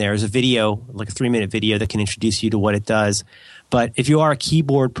stuff in there. There's a video, like a 3-minute video that can introduce you to what it does. But if you are a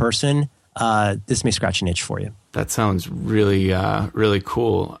keyboard person, this may scratch an itch for you. That sounds really, really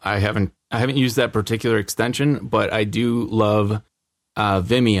cool. I haven't used that particular extension, but I do love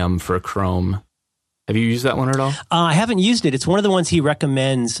Vimium for Chrome. Have you used that one at all? I haven't used it. It's one of the ones he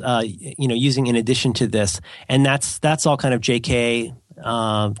recommends, using in addition to this, and that's all kind of JK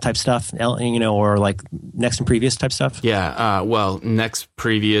type stuff, or like next and previous type stuff. Yeah. Next,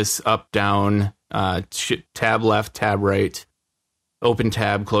 previous, up, down, tab left, tab right, open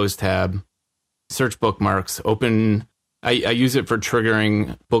tab, close tab, search bookmarks, open. I use it for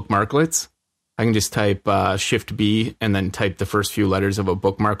triggering bookmarklets. I can just type Shift B and then type the first few letters of a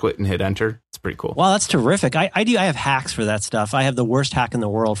bookmarklet and hit enter. It's pretty cool. Wow, that's terrific. I have hacks for that stuff. I have the worst hack in the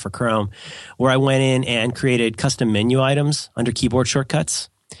world for Chrome, where I went in and created custom menu items under keyboard shortcuts,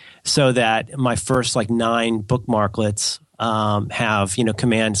 so that my first 9 bookmarklets have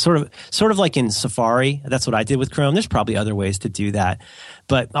command sort of like in Safari. That's what I did with Chrome. There's probably other ways to do that,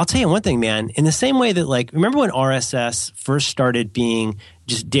 but I'll tell you one thing, man. In the same way that remember when RSS first started being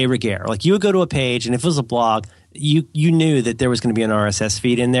just de rigueur, you would go to a page and if it was a blog, you knew that there was going to be an RSS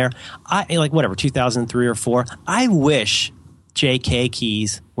feed in there. 2003 or 4. I wish JK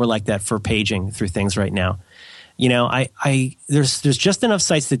keys were like that for paging through things right now. There's just enough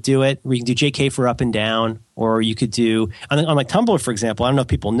sites that do it where you can do JK for up and down, or you could do on Tumblr, for example. I don't know if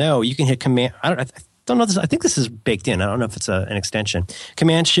people know, you can hit command. I don't know this. I think this is baked in. I don't know if it's an extension.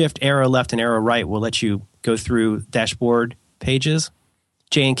 Command Shift arrow left and arrow right will let you go through dashboard pages.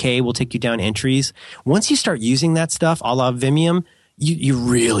 J and K will take you down entries. Once you start using that stuff, a la Vimium, you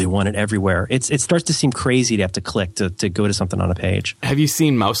really want it everywhere. It starts to seem crazy to have to click to go to something on a page. Have you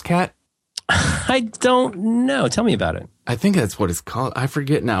seen Mousecat? I don't know. Tell me about it. I think that's what it's called. I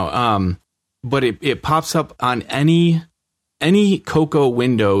forget now. But it pops up on any Cocoa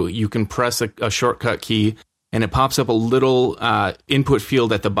window. You can press a shortcut key, and it pops up a little input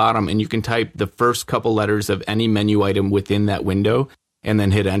field at the bottom, and you can type the first couple letters of any menu item within that window, and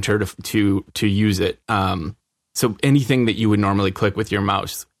then hit enter to use it. So anything that you would normally click with your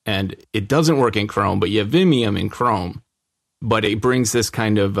mouse, and it doesn't work in Chrome, but you have Vimium in Chrome. But it brings this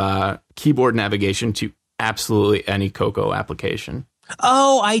kind of keyboard navigation to absolutely any Cocoa application.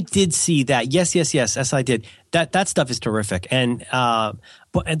 Oh, I did see that. Yes, I did. That stuff is terrific. And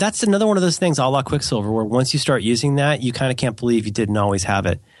but that's another one of those things a la Quicksilver, where once you start using that, you kind of can't believe you didn't always have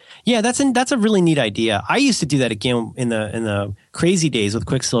it. Yeah, that's a really neat idea. I used to do that again in the crazy days with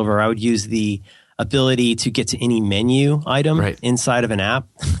Quicksilver. I would use the ability to get to any menu item inside of an app.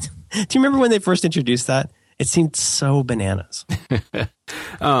 Do you remember when they first introduced that? It seemed so bananas.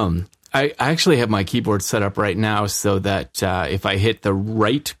 I actually have my keyboard set up right now so that if I hit the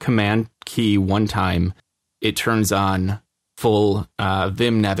right command key one time, it turns on full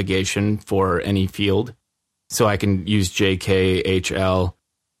Vim navigation for any field. So I can use JK, HL,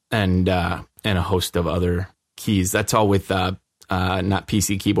 and a host of other keys. That's all with not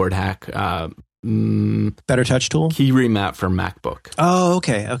PC Keyboard Hack. Better Touch Tool? Key Remap for MacBook. Oh,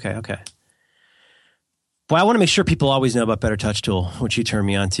 okay. Well, I want to make sure people always know about Better Touch Tool, which you turned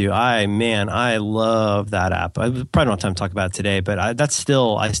me on to. I love that app. I probably don't have time to talk about it today, but I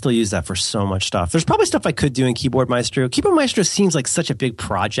still use that for so much stuff. There's probably stuff I could do in Keyboard Maestro. Keyboard Maestro seems like such a big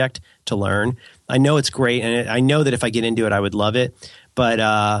project to learn. I know it's great, and I know that if I get into it, I would love it. But,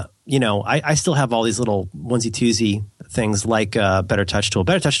 I still have all these little onesie-twosie things like Better Touch Tool.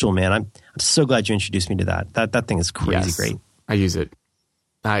 Better Touch Tool, man, I'm so glad you introduced me to that. That thing is crazy great. I use it.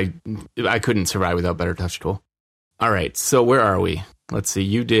 I couldn't survive without Better Touch Tool. All right, so where are we? Let's see.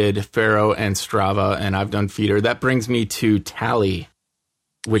 You did Faro and Strava, and I've done Feeder. That brings me to Tally,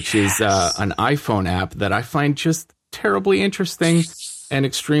 which is an iPhone app that I find just terribly interesting and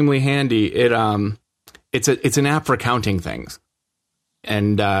extremely handy. It's an app for counting things,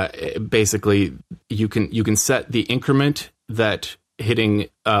 and basically you can set the increment that hitting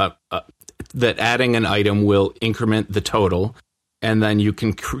that adding an item will increment the total. And then you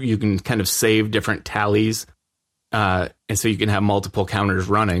can kind of save different tallies, and so you can have multiple counters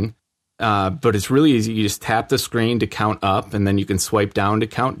running. But it's really easy. You just tap the screen to count up, and then you can swipe down to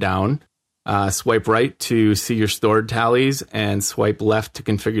count down. Swipe right to see your stored tallies, and swipe left to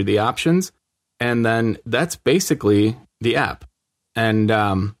configure the options. And then that's basically the app. And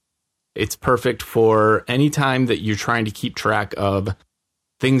it's perfect for any time that you're trying to keep track of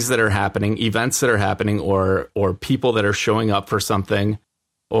things that are happening, events that are happening, or people that are showing up for something,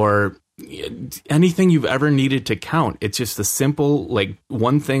 or anything you've ever needed to count. It's just a simple, like,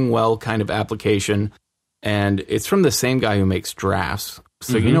 one thing well kind of application, and it's from the same guy who makes Drafts,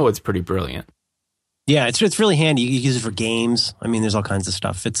 so it's pretty brilliant. Yeah, it's really handy. You can use it for games. I mean, there's all kinds of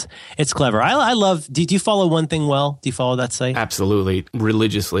stuff. It's clever. I love. Do you follow One Thing Well? Do you follow that site? Absolutely,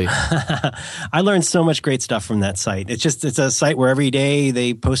 religiously. I learned so much great stuff from that site. It's a site where every day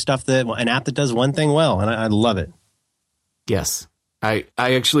they post stuff an app that does one thing well, and I love it. Yes, I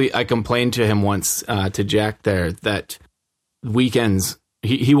complained to him once, to Jack there, that weekends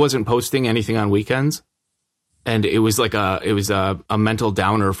he wasn't posting anything on weekends. And it was like a mental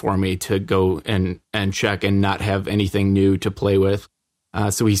downer for me to go and check and not have anything new to play with.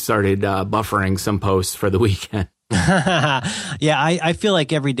 So he started buffering some posts for the weekend. Yeah, I feel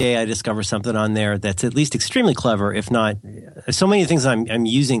like every day I discover something on there that's at least extremely clever, if not so many things I'm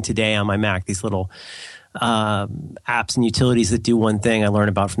using today on my Mac, these little apps and utilities that do one thing I learn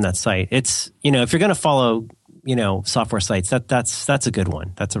about from that site. It's, if you're going to follow, software sites, that's a good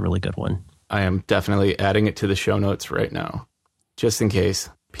one. That's a really good one. I am definitely adding it to the show notes right now, just in case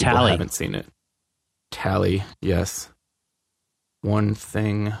people haven't seen it. Tally, yes. One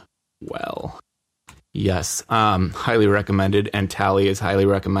Thing Well. Yes, highly recommended, and Tally is highly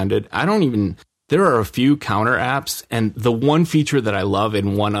recommended. There are a few counter apps, and the one feature that I love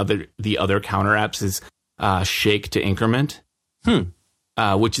in the other counter apps is Shake to Increment,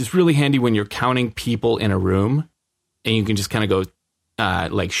 which is really handy when you're counting people in a room, and you can just kind of go,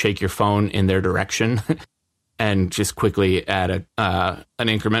 like, shake your phone in their direction and just quickly add an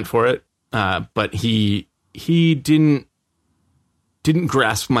increment for it. But he didn't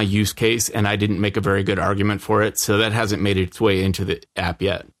grasp my use case, and I didn't make a very good argument for it. So that hasn't made its way into the app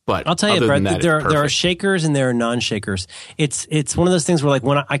yet. But I'll tell you, Brett, there are shakers and there are non-shakers. It's one of those things where,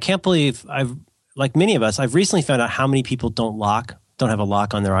 like, I can't believe like many of us, I've recently found out how many people don't have a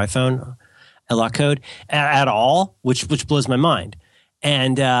lock on their iPhone, a lock code at all, which blows my mind.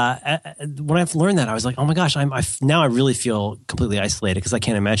 And when I've learned that, I was like, oh my gosh, now I really feel completely isolated because I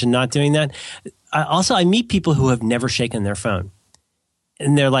can't imagine not doing that. I meet people who have never shaken their phone.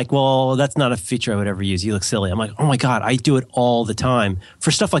 And they're like, well, that's not a feature I would ever use. You look silly. I'm like, oh my God, I do it all the time for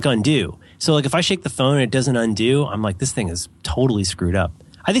stuff like undo. So, like, if I shake the phone and it doesn't undo, I'm like, this thing is totally screwed up.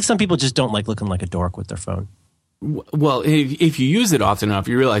 I think some people just don't like looking like a dork with their phone. Well, if you use it often enough,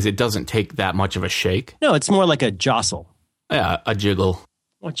 you realize it doesn't take that much of a shake. No, it's more like a jostle. Yeah, a jiggle.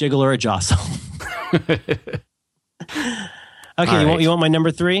 A jiggle or a jostle. Okay, right. You want my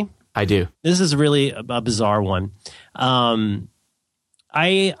number 3? I do. This is really a bizarre one.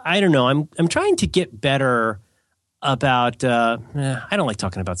 I don't know. I'm trying to get better about. I don't like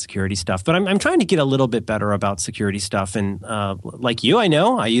talking about security stuff, but I'm trying to get a little bit better about security stuff. And like you, I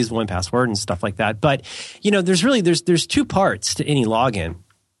know I use 1Password and stuff like that. But there's two parts to any login,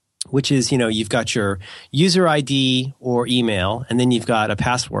 which is, you've got your user ID or email, and then you've got a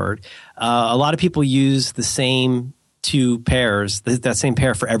password. A lot of people use the same two pairs, that same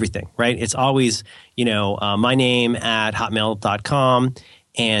pair for everything, right? It's always, my name at hotmail.com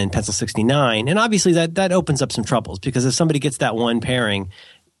and pencil69. And obviously that opens up some troubles, because if somebody gets that one pairing,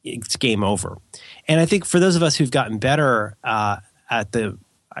 it's game over. And I think for those of us who've gotten better at the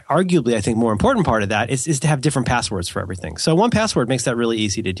arguably, I think, more important part of that is to have different passwords for everything. So 1Password makes that really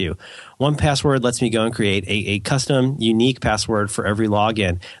easy to do. 1Password lets me go and create a custom, unique password for every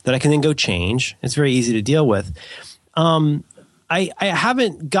login that I can then go change. It's very easy to deal with. I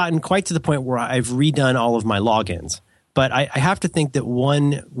haven't gotten quite to the point where I've redone all of my logins. But I have to think that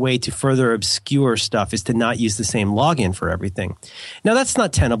one way to further obscure stuff is to not use the same login for everything. Now, that's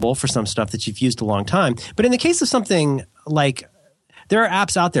not tenable for some stuff that you've used a long time. But in the case of something like, there are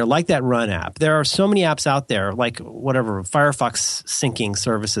apps out there like that Run app. There are so many apps out there, like whatever, Firefox syncing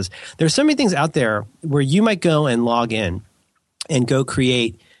services. There's so many things out there where you might go and log in and go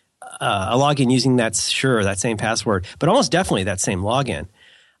create a login using that same password, but almost definitely that same login.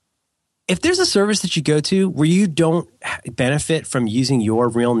 If there's a service that you go to where you don't benefit from using your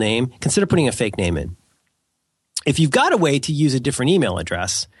real name, consider putting a fake name in. If you've got a way to use a different email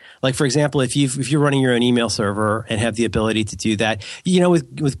address, like for example, if you're running your own email server and have the ability to do that,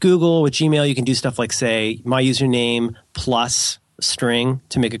 with Google, with Gmail, you can do stuff like say my username plus string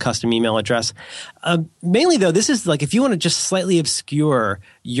to make a custom email address. Mainly though, this is like if you want to just slightly obscure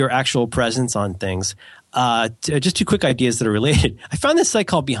your actual presence on things. Just two quick ideas that are related. I found this site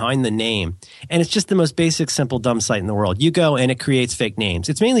called Behind the Name, and it's just the most basic, simple, dumb site in the world. You go and it creates fake names.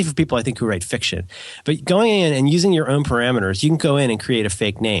 It's mainly for people, I think, who write fiction. But going in and using your own parameters, you can go in and create a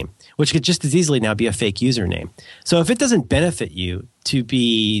fake name, which could just as easily now be a fake username. So if it doesn't benefit you to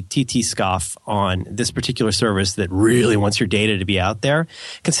be TT scoff on this particular service that really wants your data to be out there,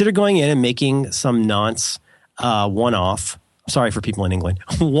 consider going in and making some nonce one-off. Sorry for people in England.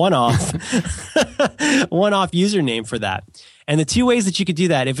 One-off username for that. And the two ways that you could do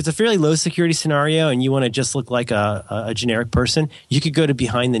that, if it's a fairly low security scenario and you want to just look like a generic person, you could go to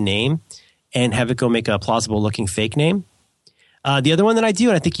Behind the Name and have it go make a plausible looking fake name. The other one that I do,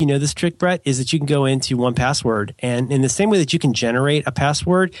 and I think you know this trick, Brett, is that you can go into 1Password, and in the same way that you can generate a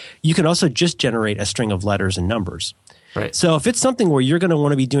password, you can also just generate a string of letters and numbers. Right. So if it's something where you're going to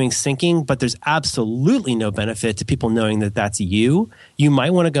want to be doing syncing, but there's absolutely no benefit to people knowing that that's you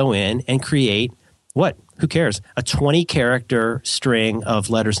might want to go in and create what? Who cares? A 20-character string of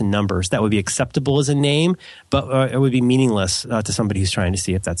letters and numbers that would be acceptable as a name, but it would be meaningless to somebody who's trying to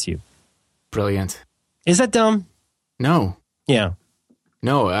see if that's you. Brilliant. Is that dumb? No. Yeah.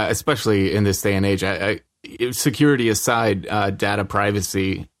 No, especially in this day and age. Security aside, data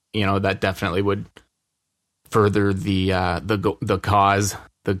privacy, that definitely would further the cause,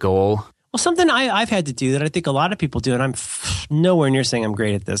 the goal. Well, something I've had to do that I think a lot of people do, and I'm nowhere near saying I'm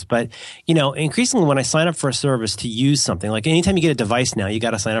great at this, but increasingly when I sign up for a service to use something, like anytime you get a device now, you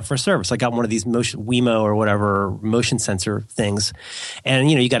got to sign up for a service. I got one of these Wemo or whatever motion sensor things,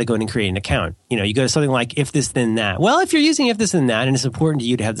 and you got to go in and create an account. You go to something like if this then that. Well, if you're using if this then that, and it's important to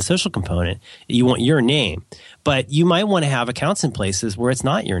you to have the social component, you want your name, but you might want to have accounts in places where it's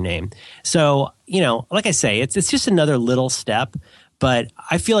not your name. So like I say, it's just another little step. But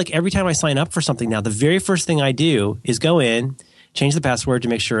I feel like every time I sign up for something now, the very first thing I do is go in, change the password to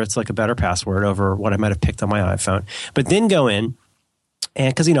make sure it's like a better password over what I might have picked on my iPhone. But then go in,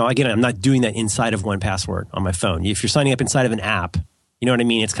 and because, again, I'm not doing that inside of 1Password on my phone. If you're signing up inside of an app, you know what I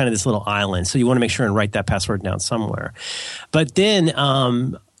mean? It's kind of this little island. So you want to make sure and write that password down somewhere. But then,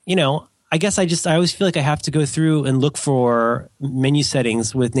 I guess I always feel like I have to go through and look for menu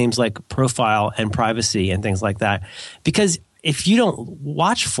settings with names like profile and privacy and things like that. Because if you don't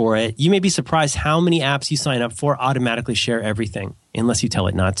watch for it, you may be surprised how many apps you sign up for automatically share everything unless you tell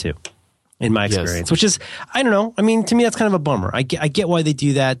it not to, in my experience. Yes. Which is, I don't know. I mean, to me, that's kind of a bummer. I get why they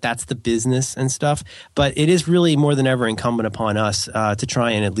do that. That's the business and stuff. But it is really more than ever incumbent upon us to try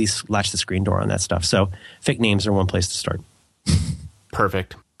and at least latch the screen door on that stuff. So fake names are one place to start.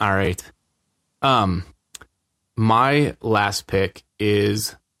 Perfect. All right. My last pick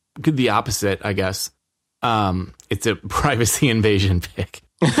is the opposite, I guess. It's a privacy invasion pick.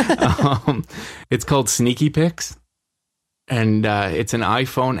 It's called Sneaky Pics, and it's an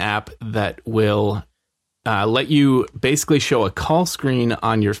iPhone app that will let you basically show a call screen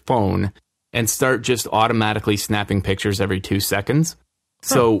on your phone and start just automatically snapping pictures every 2 seconds.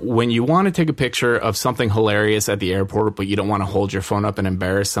 So when you want to take a picture of something hilarious at the airport, but you don't want to hold your phone up and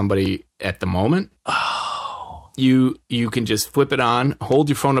embarrass somebody at the moment, you can just flip it on, hold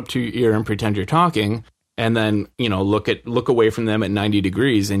your phone up to your ear and pretend you're talking. And then, look away from them at 90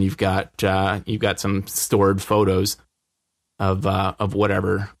 degrees, and you've got some stored photos of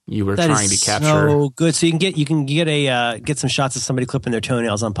whatever you were trying to capture. So good. So you can get some shots of somebody clipping their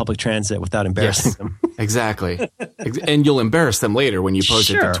toenails on public transit without embarrassing them. Exactly. And you'll embarrass them later when you post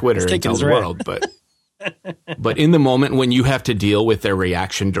it to Twitter and tell the world. But in the moment when you have to deal with their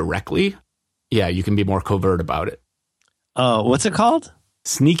reaction directly, yeah, you can be more covert about it. Oh, what's it called?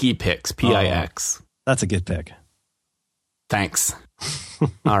 Sneaky Pix, Pix. That's a good pick. Thanks.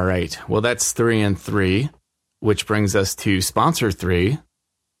 All right. Well, that's 3 and 3, which brings us to sponsor 3.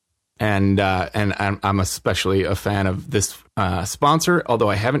 And I'm especially a fan of this sponsor. Although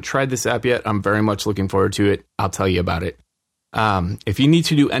I haven't tried this app yet, I'm very much looking forward to it. I'll tell you about it. If you need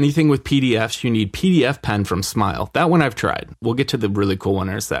to do anything with PDFs, you need PDF Pen from Smile. That one I've tried. We'll get to the really cool one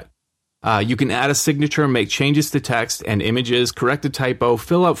in a sec. You can add a signature, make changes to text and images, correct a typo,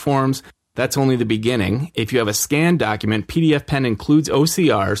 fill out forms. That's only the beginning. If you have a scanned document, PDF Pen includes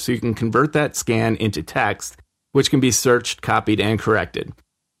OCR, so you can convert that scan into text, which can be searched, copied, and corrected.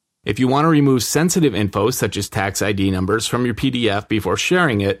 If you want to remove sensitive info, such as tax ID numbers, from your PDF before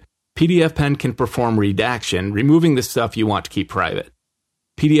sharing it, PDF Pen can perform redaction, removing the stuff you want to keep private.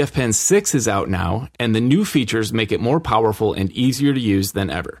 PDF Pen 6 is out now, and the new features make it more powerful and easier to use than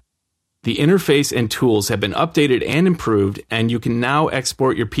ever. The interface and tools have been updated and improved, and you can now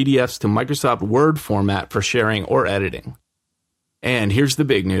export your PDFs to Microsoft Word format for sharing or editing. And here's the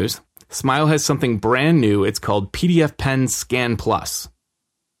big news. Smile has something brand new. It's called PDF Pen Scan Plus.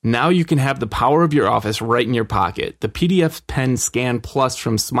 Now you can have the power of your office right in your pocket. The PDF Pen Scan Plus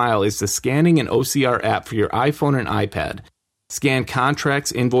from Smile is the scanning and OCR app for your iPhone and iPad. Scan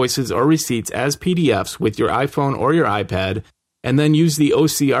contracts, invoices, or receipts as PDFs with your iPhone or your iPad, and then use the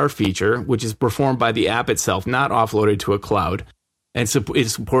OCR feature, which is performed by the app itself, not offloaded to a cloud. And it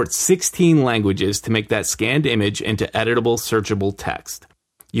supports 16 languages to make that scanned image into editable, searchable text.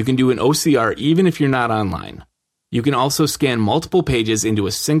 You can do an OCR even if you're not online. You can also scan multiple pages into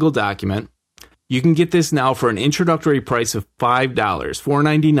a single document. You can get this now for an introductory price of $5,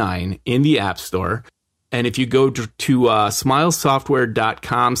 $4.99 in the App Store. And if you go to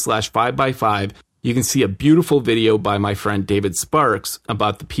smilesoftware.com/5x5, you can see a beautiful video by my friend David Sparks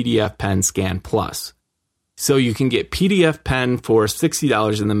about the PDF Pen Scan Plus. So you can get PDF Pen for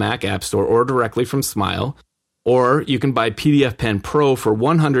 $60 in the Mac App Store or directly from Smile. Or you can buy PDF Pen Pro for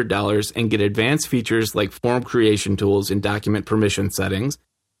 $100 and get advanced features like form creation tools and document permission settings.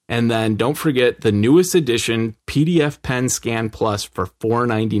 And then don't forget the newest edition PDF Pen Scan Plus for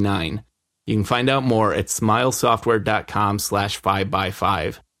 $4.99. You can find out more at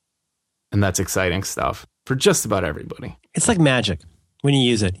smilesoftware.com/5x5. And that's exciting stuff for just about everybody. It's like magic when you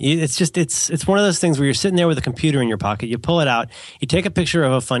use it. It's one of those things where you're sitting there with a computer in your pocket, you pull it out, you take a picture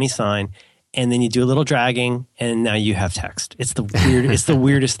of a funny sign, and then you do a little dragging, and now you have text. It's the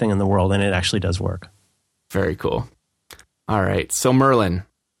weirdest thing in the world, and it actually does work. Very cool. All right. So Merlin,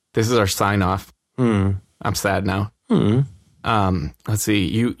 this is our sign off. I'm sad now. Let's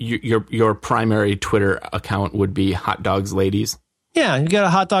see. Your primary Twitter account would be Hot Dogs Ladies. Yeah, you got a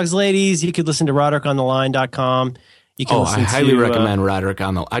Hot Dogs Ladies. You could listen to RoderickOnTheLine.com. You can I highly recommend Roderick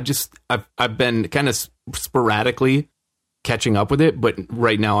on the. I've been kind of sporadically catching up with it, but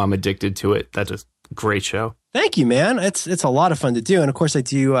right now I'm addicted to it. That's a great show. Thank you, man. It's a lot of fun to do. And of course, I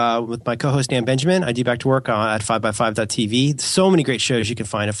do with my co-host Dan Benjamin. I do Back to Work at 5x5.tv. So many great shows you can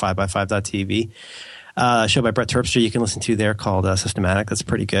find at 5x5.tv. A show by Brett Terpstra you can listen to there called Systematic. That's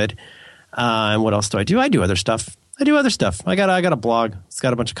pretty good. And what else do? I do other stuff. I got a blog. It's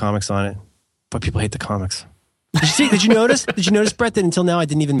got a bunch of comics on it, but people hate the comics. Did you notice? Did you notice, Brett, that until now I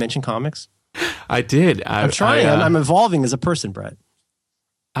didn't even mention comics? I did. I'm trying. I'm evolving as a person, Brett.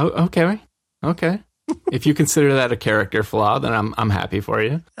 Oh, okay. If you consider that a character flaw, then I'm happy for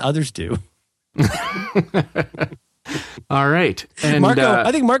you. Others do. All right. And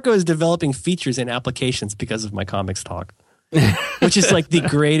I think Marco is developing features and applications because of my comics talk, which is like the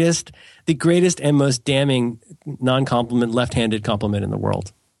greatest and most damning non-compliment, left-handed compliment in the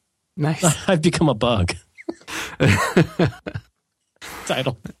world. Nice. I've become a bug.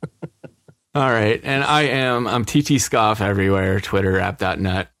 Title. All right. And I'm TT Scoff everywhere, Twitter,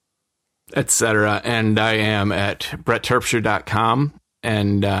 app.net, etc. And I am at brettterpstra.com.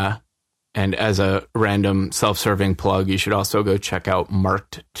 And as a random self-serving plug, you should also go check out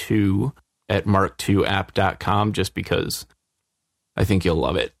Marked 2 at mark2app.com just because I think you'll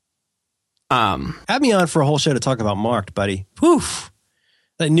love it. Have me on for a whole show to talk about Marked, buddy. Poof.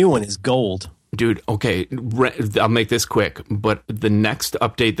 That new one is gold. Dude, okay, I'll make this quick, but the next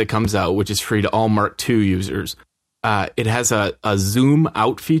update that comes out, which is free to all Mark II users, it has a zoom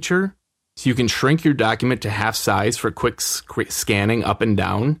out feature, so you can shrink your document to half size for quick scanning up and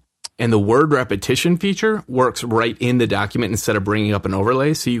down, and the word repetition feature works right in the document instead of bringing up an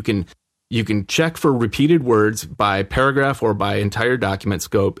overlay, so you can check for repeated words by paragraph or by entire document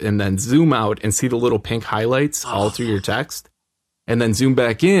scope, and then zoom out and see the little pink highlights all through your text. And then zoom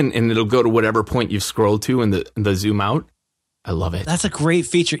back in, and it'll go to whatever point you've scrolled to in the zoom out. I love it. That's a great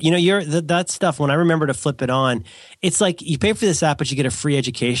feature. That stuff, when I remember to flip it on, it's like you pay for this app, but you get a free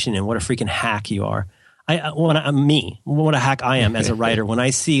education, and what a freaking hack you are. What a hack I am as a writer. When I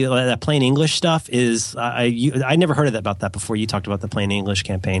see that plain English stuff I never heard about that before. You talked about the plain English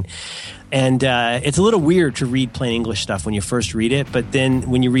campaign. And it's a little weird to read plain English stuff when you first read it. But then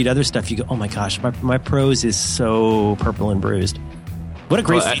when you read other stuff, you go, oh my gosh, my prose is so purple and bruised. What a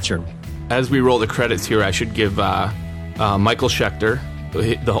great feature. As we roll the credits here, I should give Michael Schechter,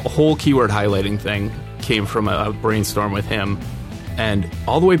 the whole keyword highlighting thing came from a brainstorm with him. And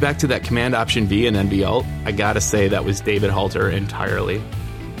all the way back to that Command Option V and NVAlt, I gotta say that was David Halter entirely.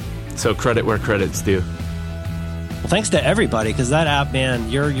 So credit where credit's due. Well, thanks to everybody, because that app, man,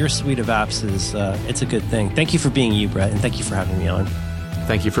 your suite of apps is it's a good thing. Thank you for being you, Brett, and thank you for having me on.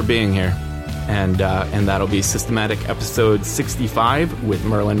 Thank you for being here. And that'll be Systematic episode 65 with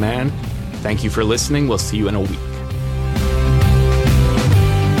Merlin Mann. Thank you for listening. We'll see you in a week.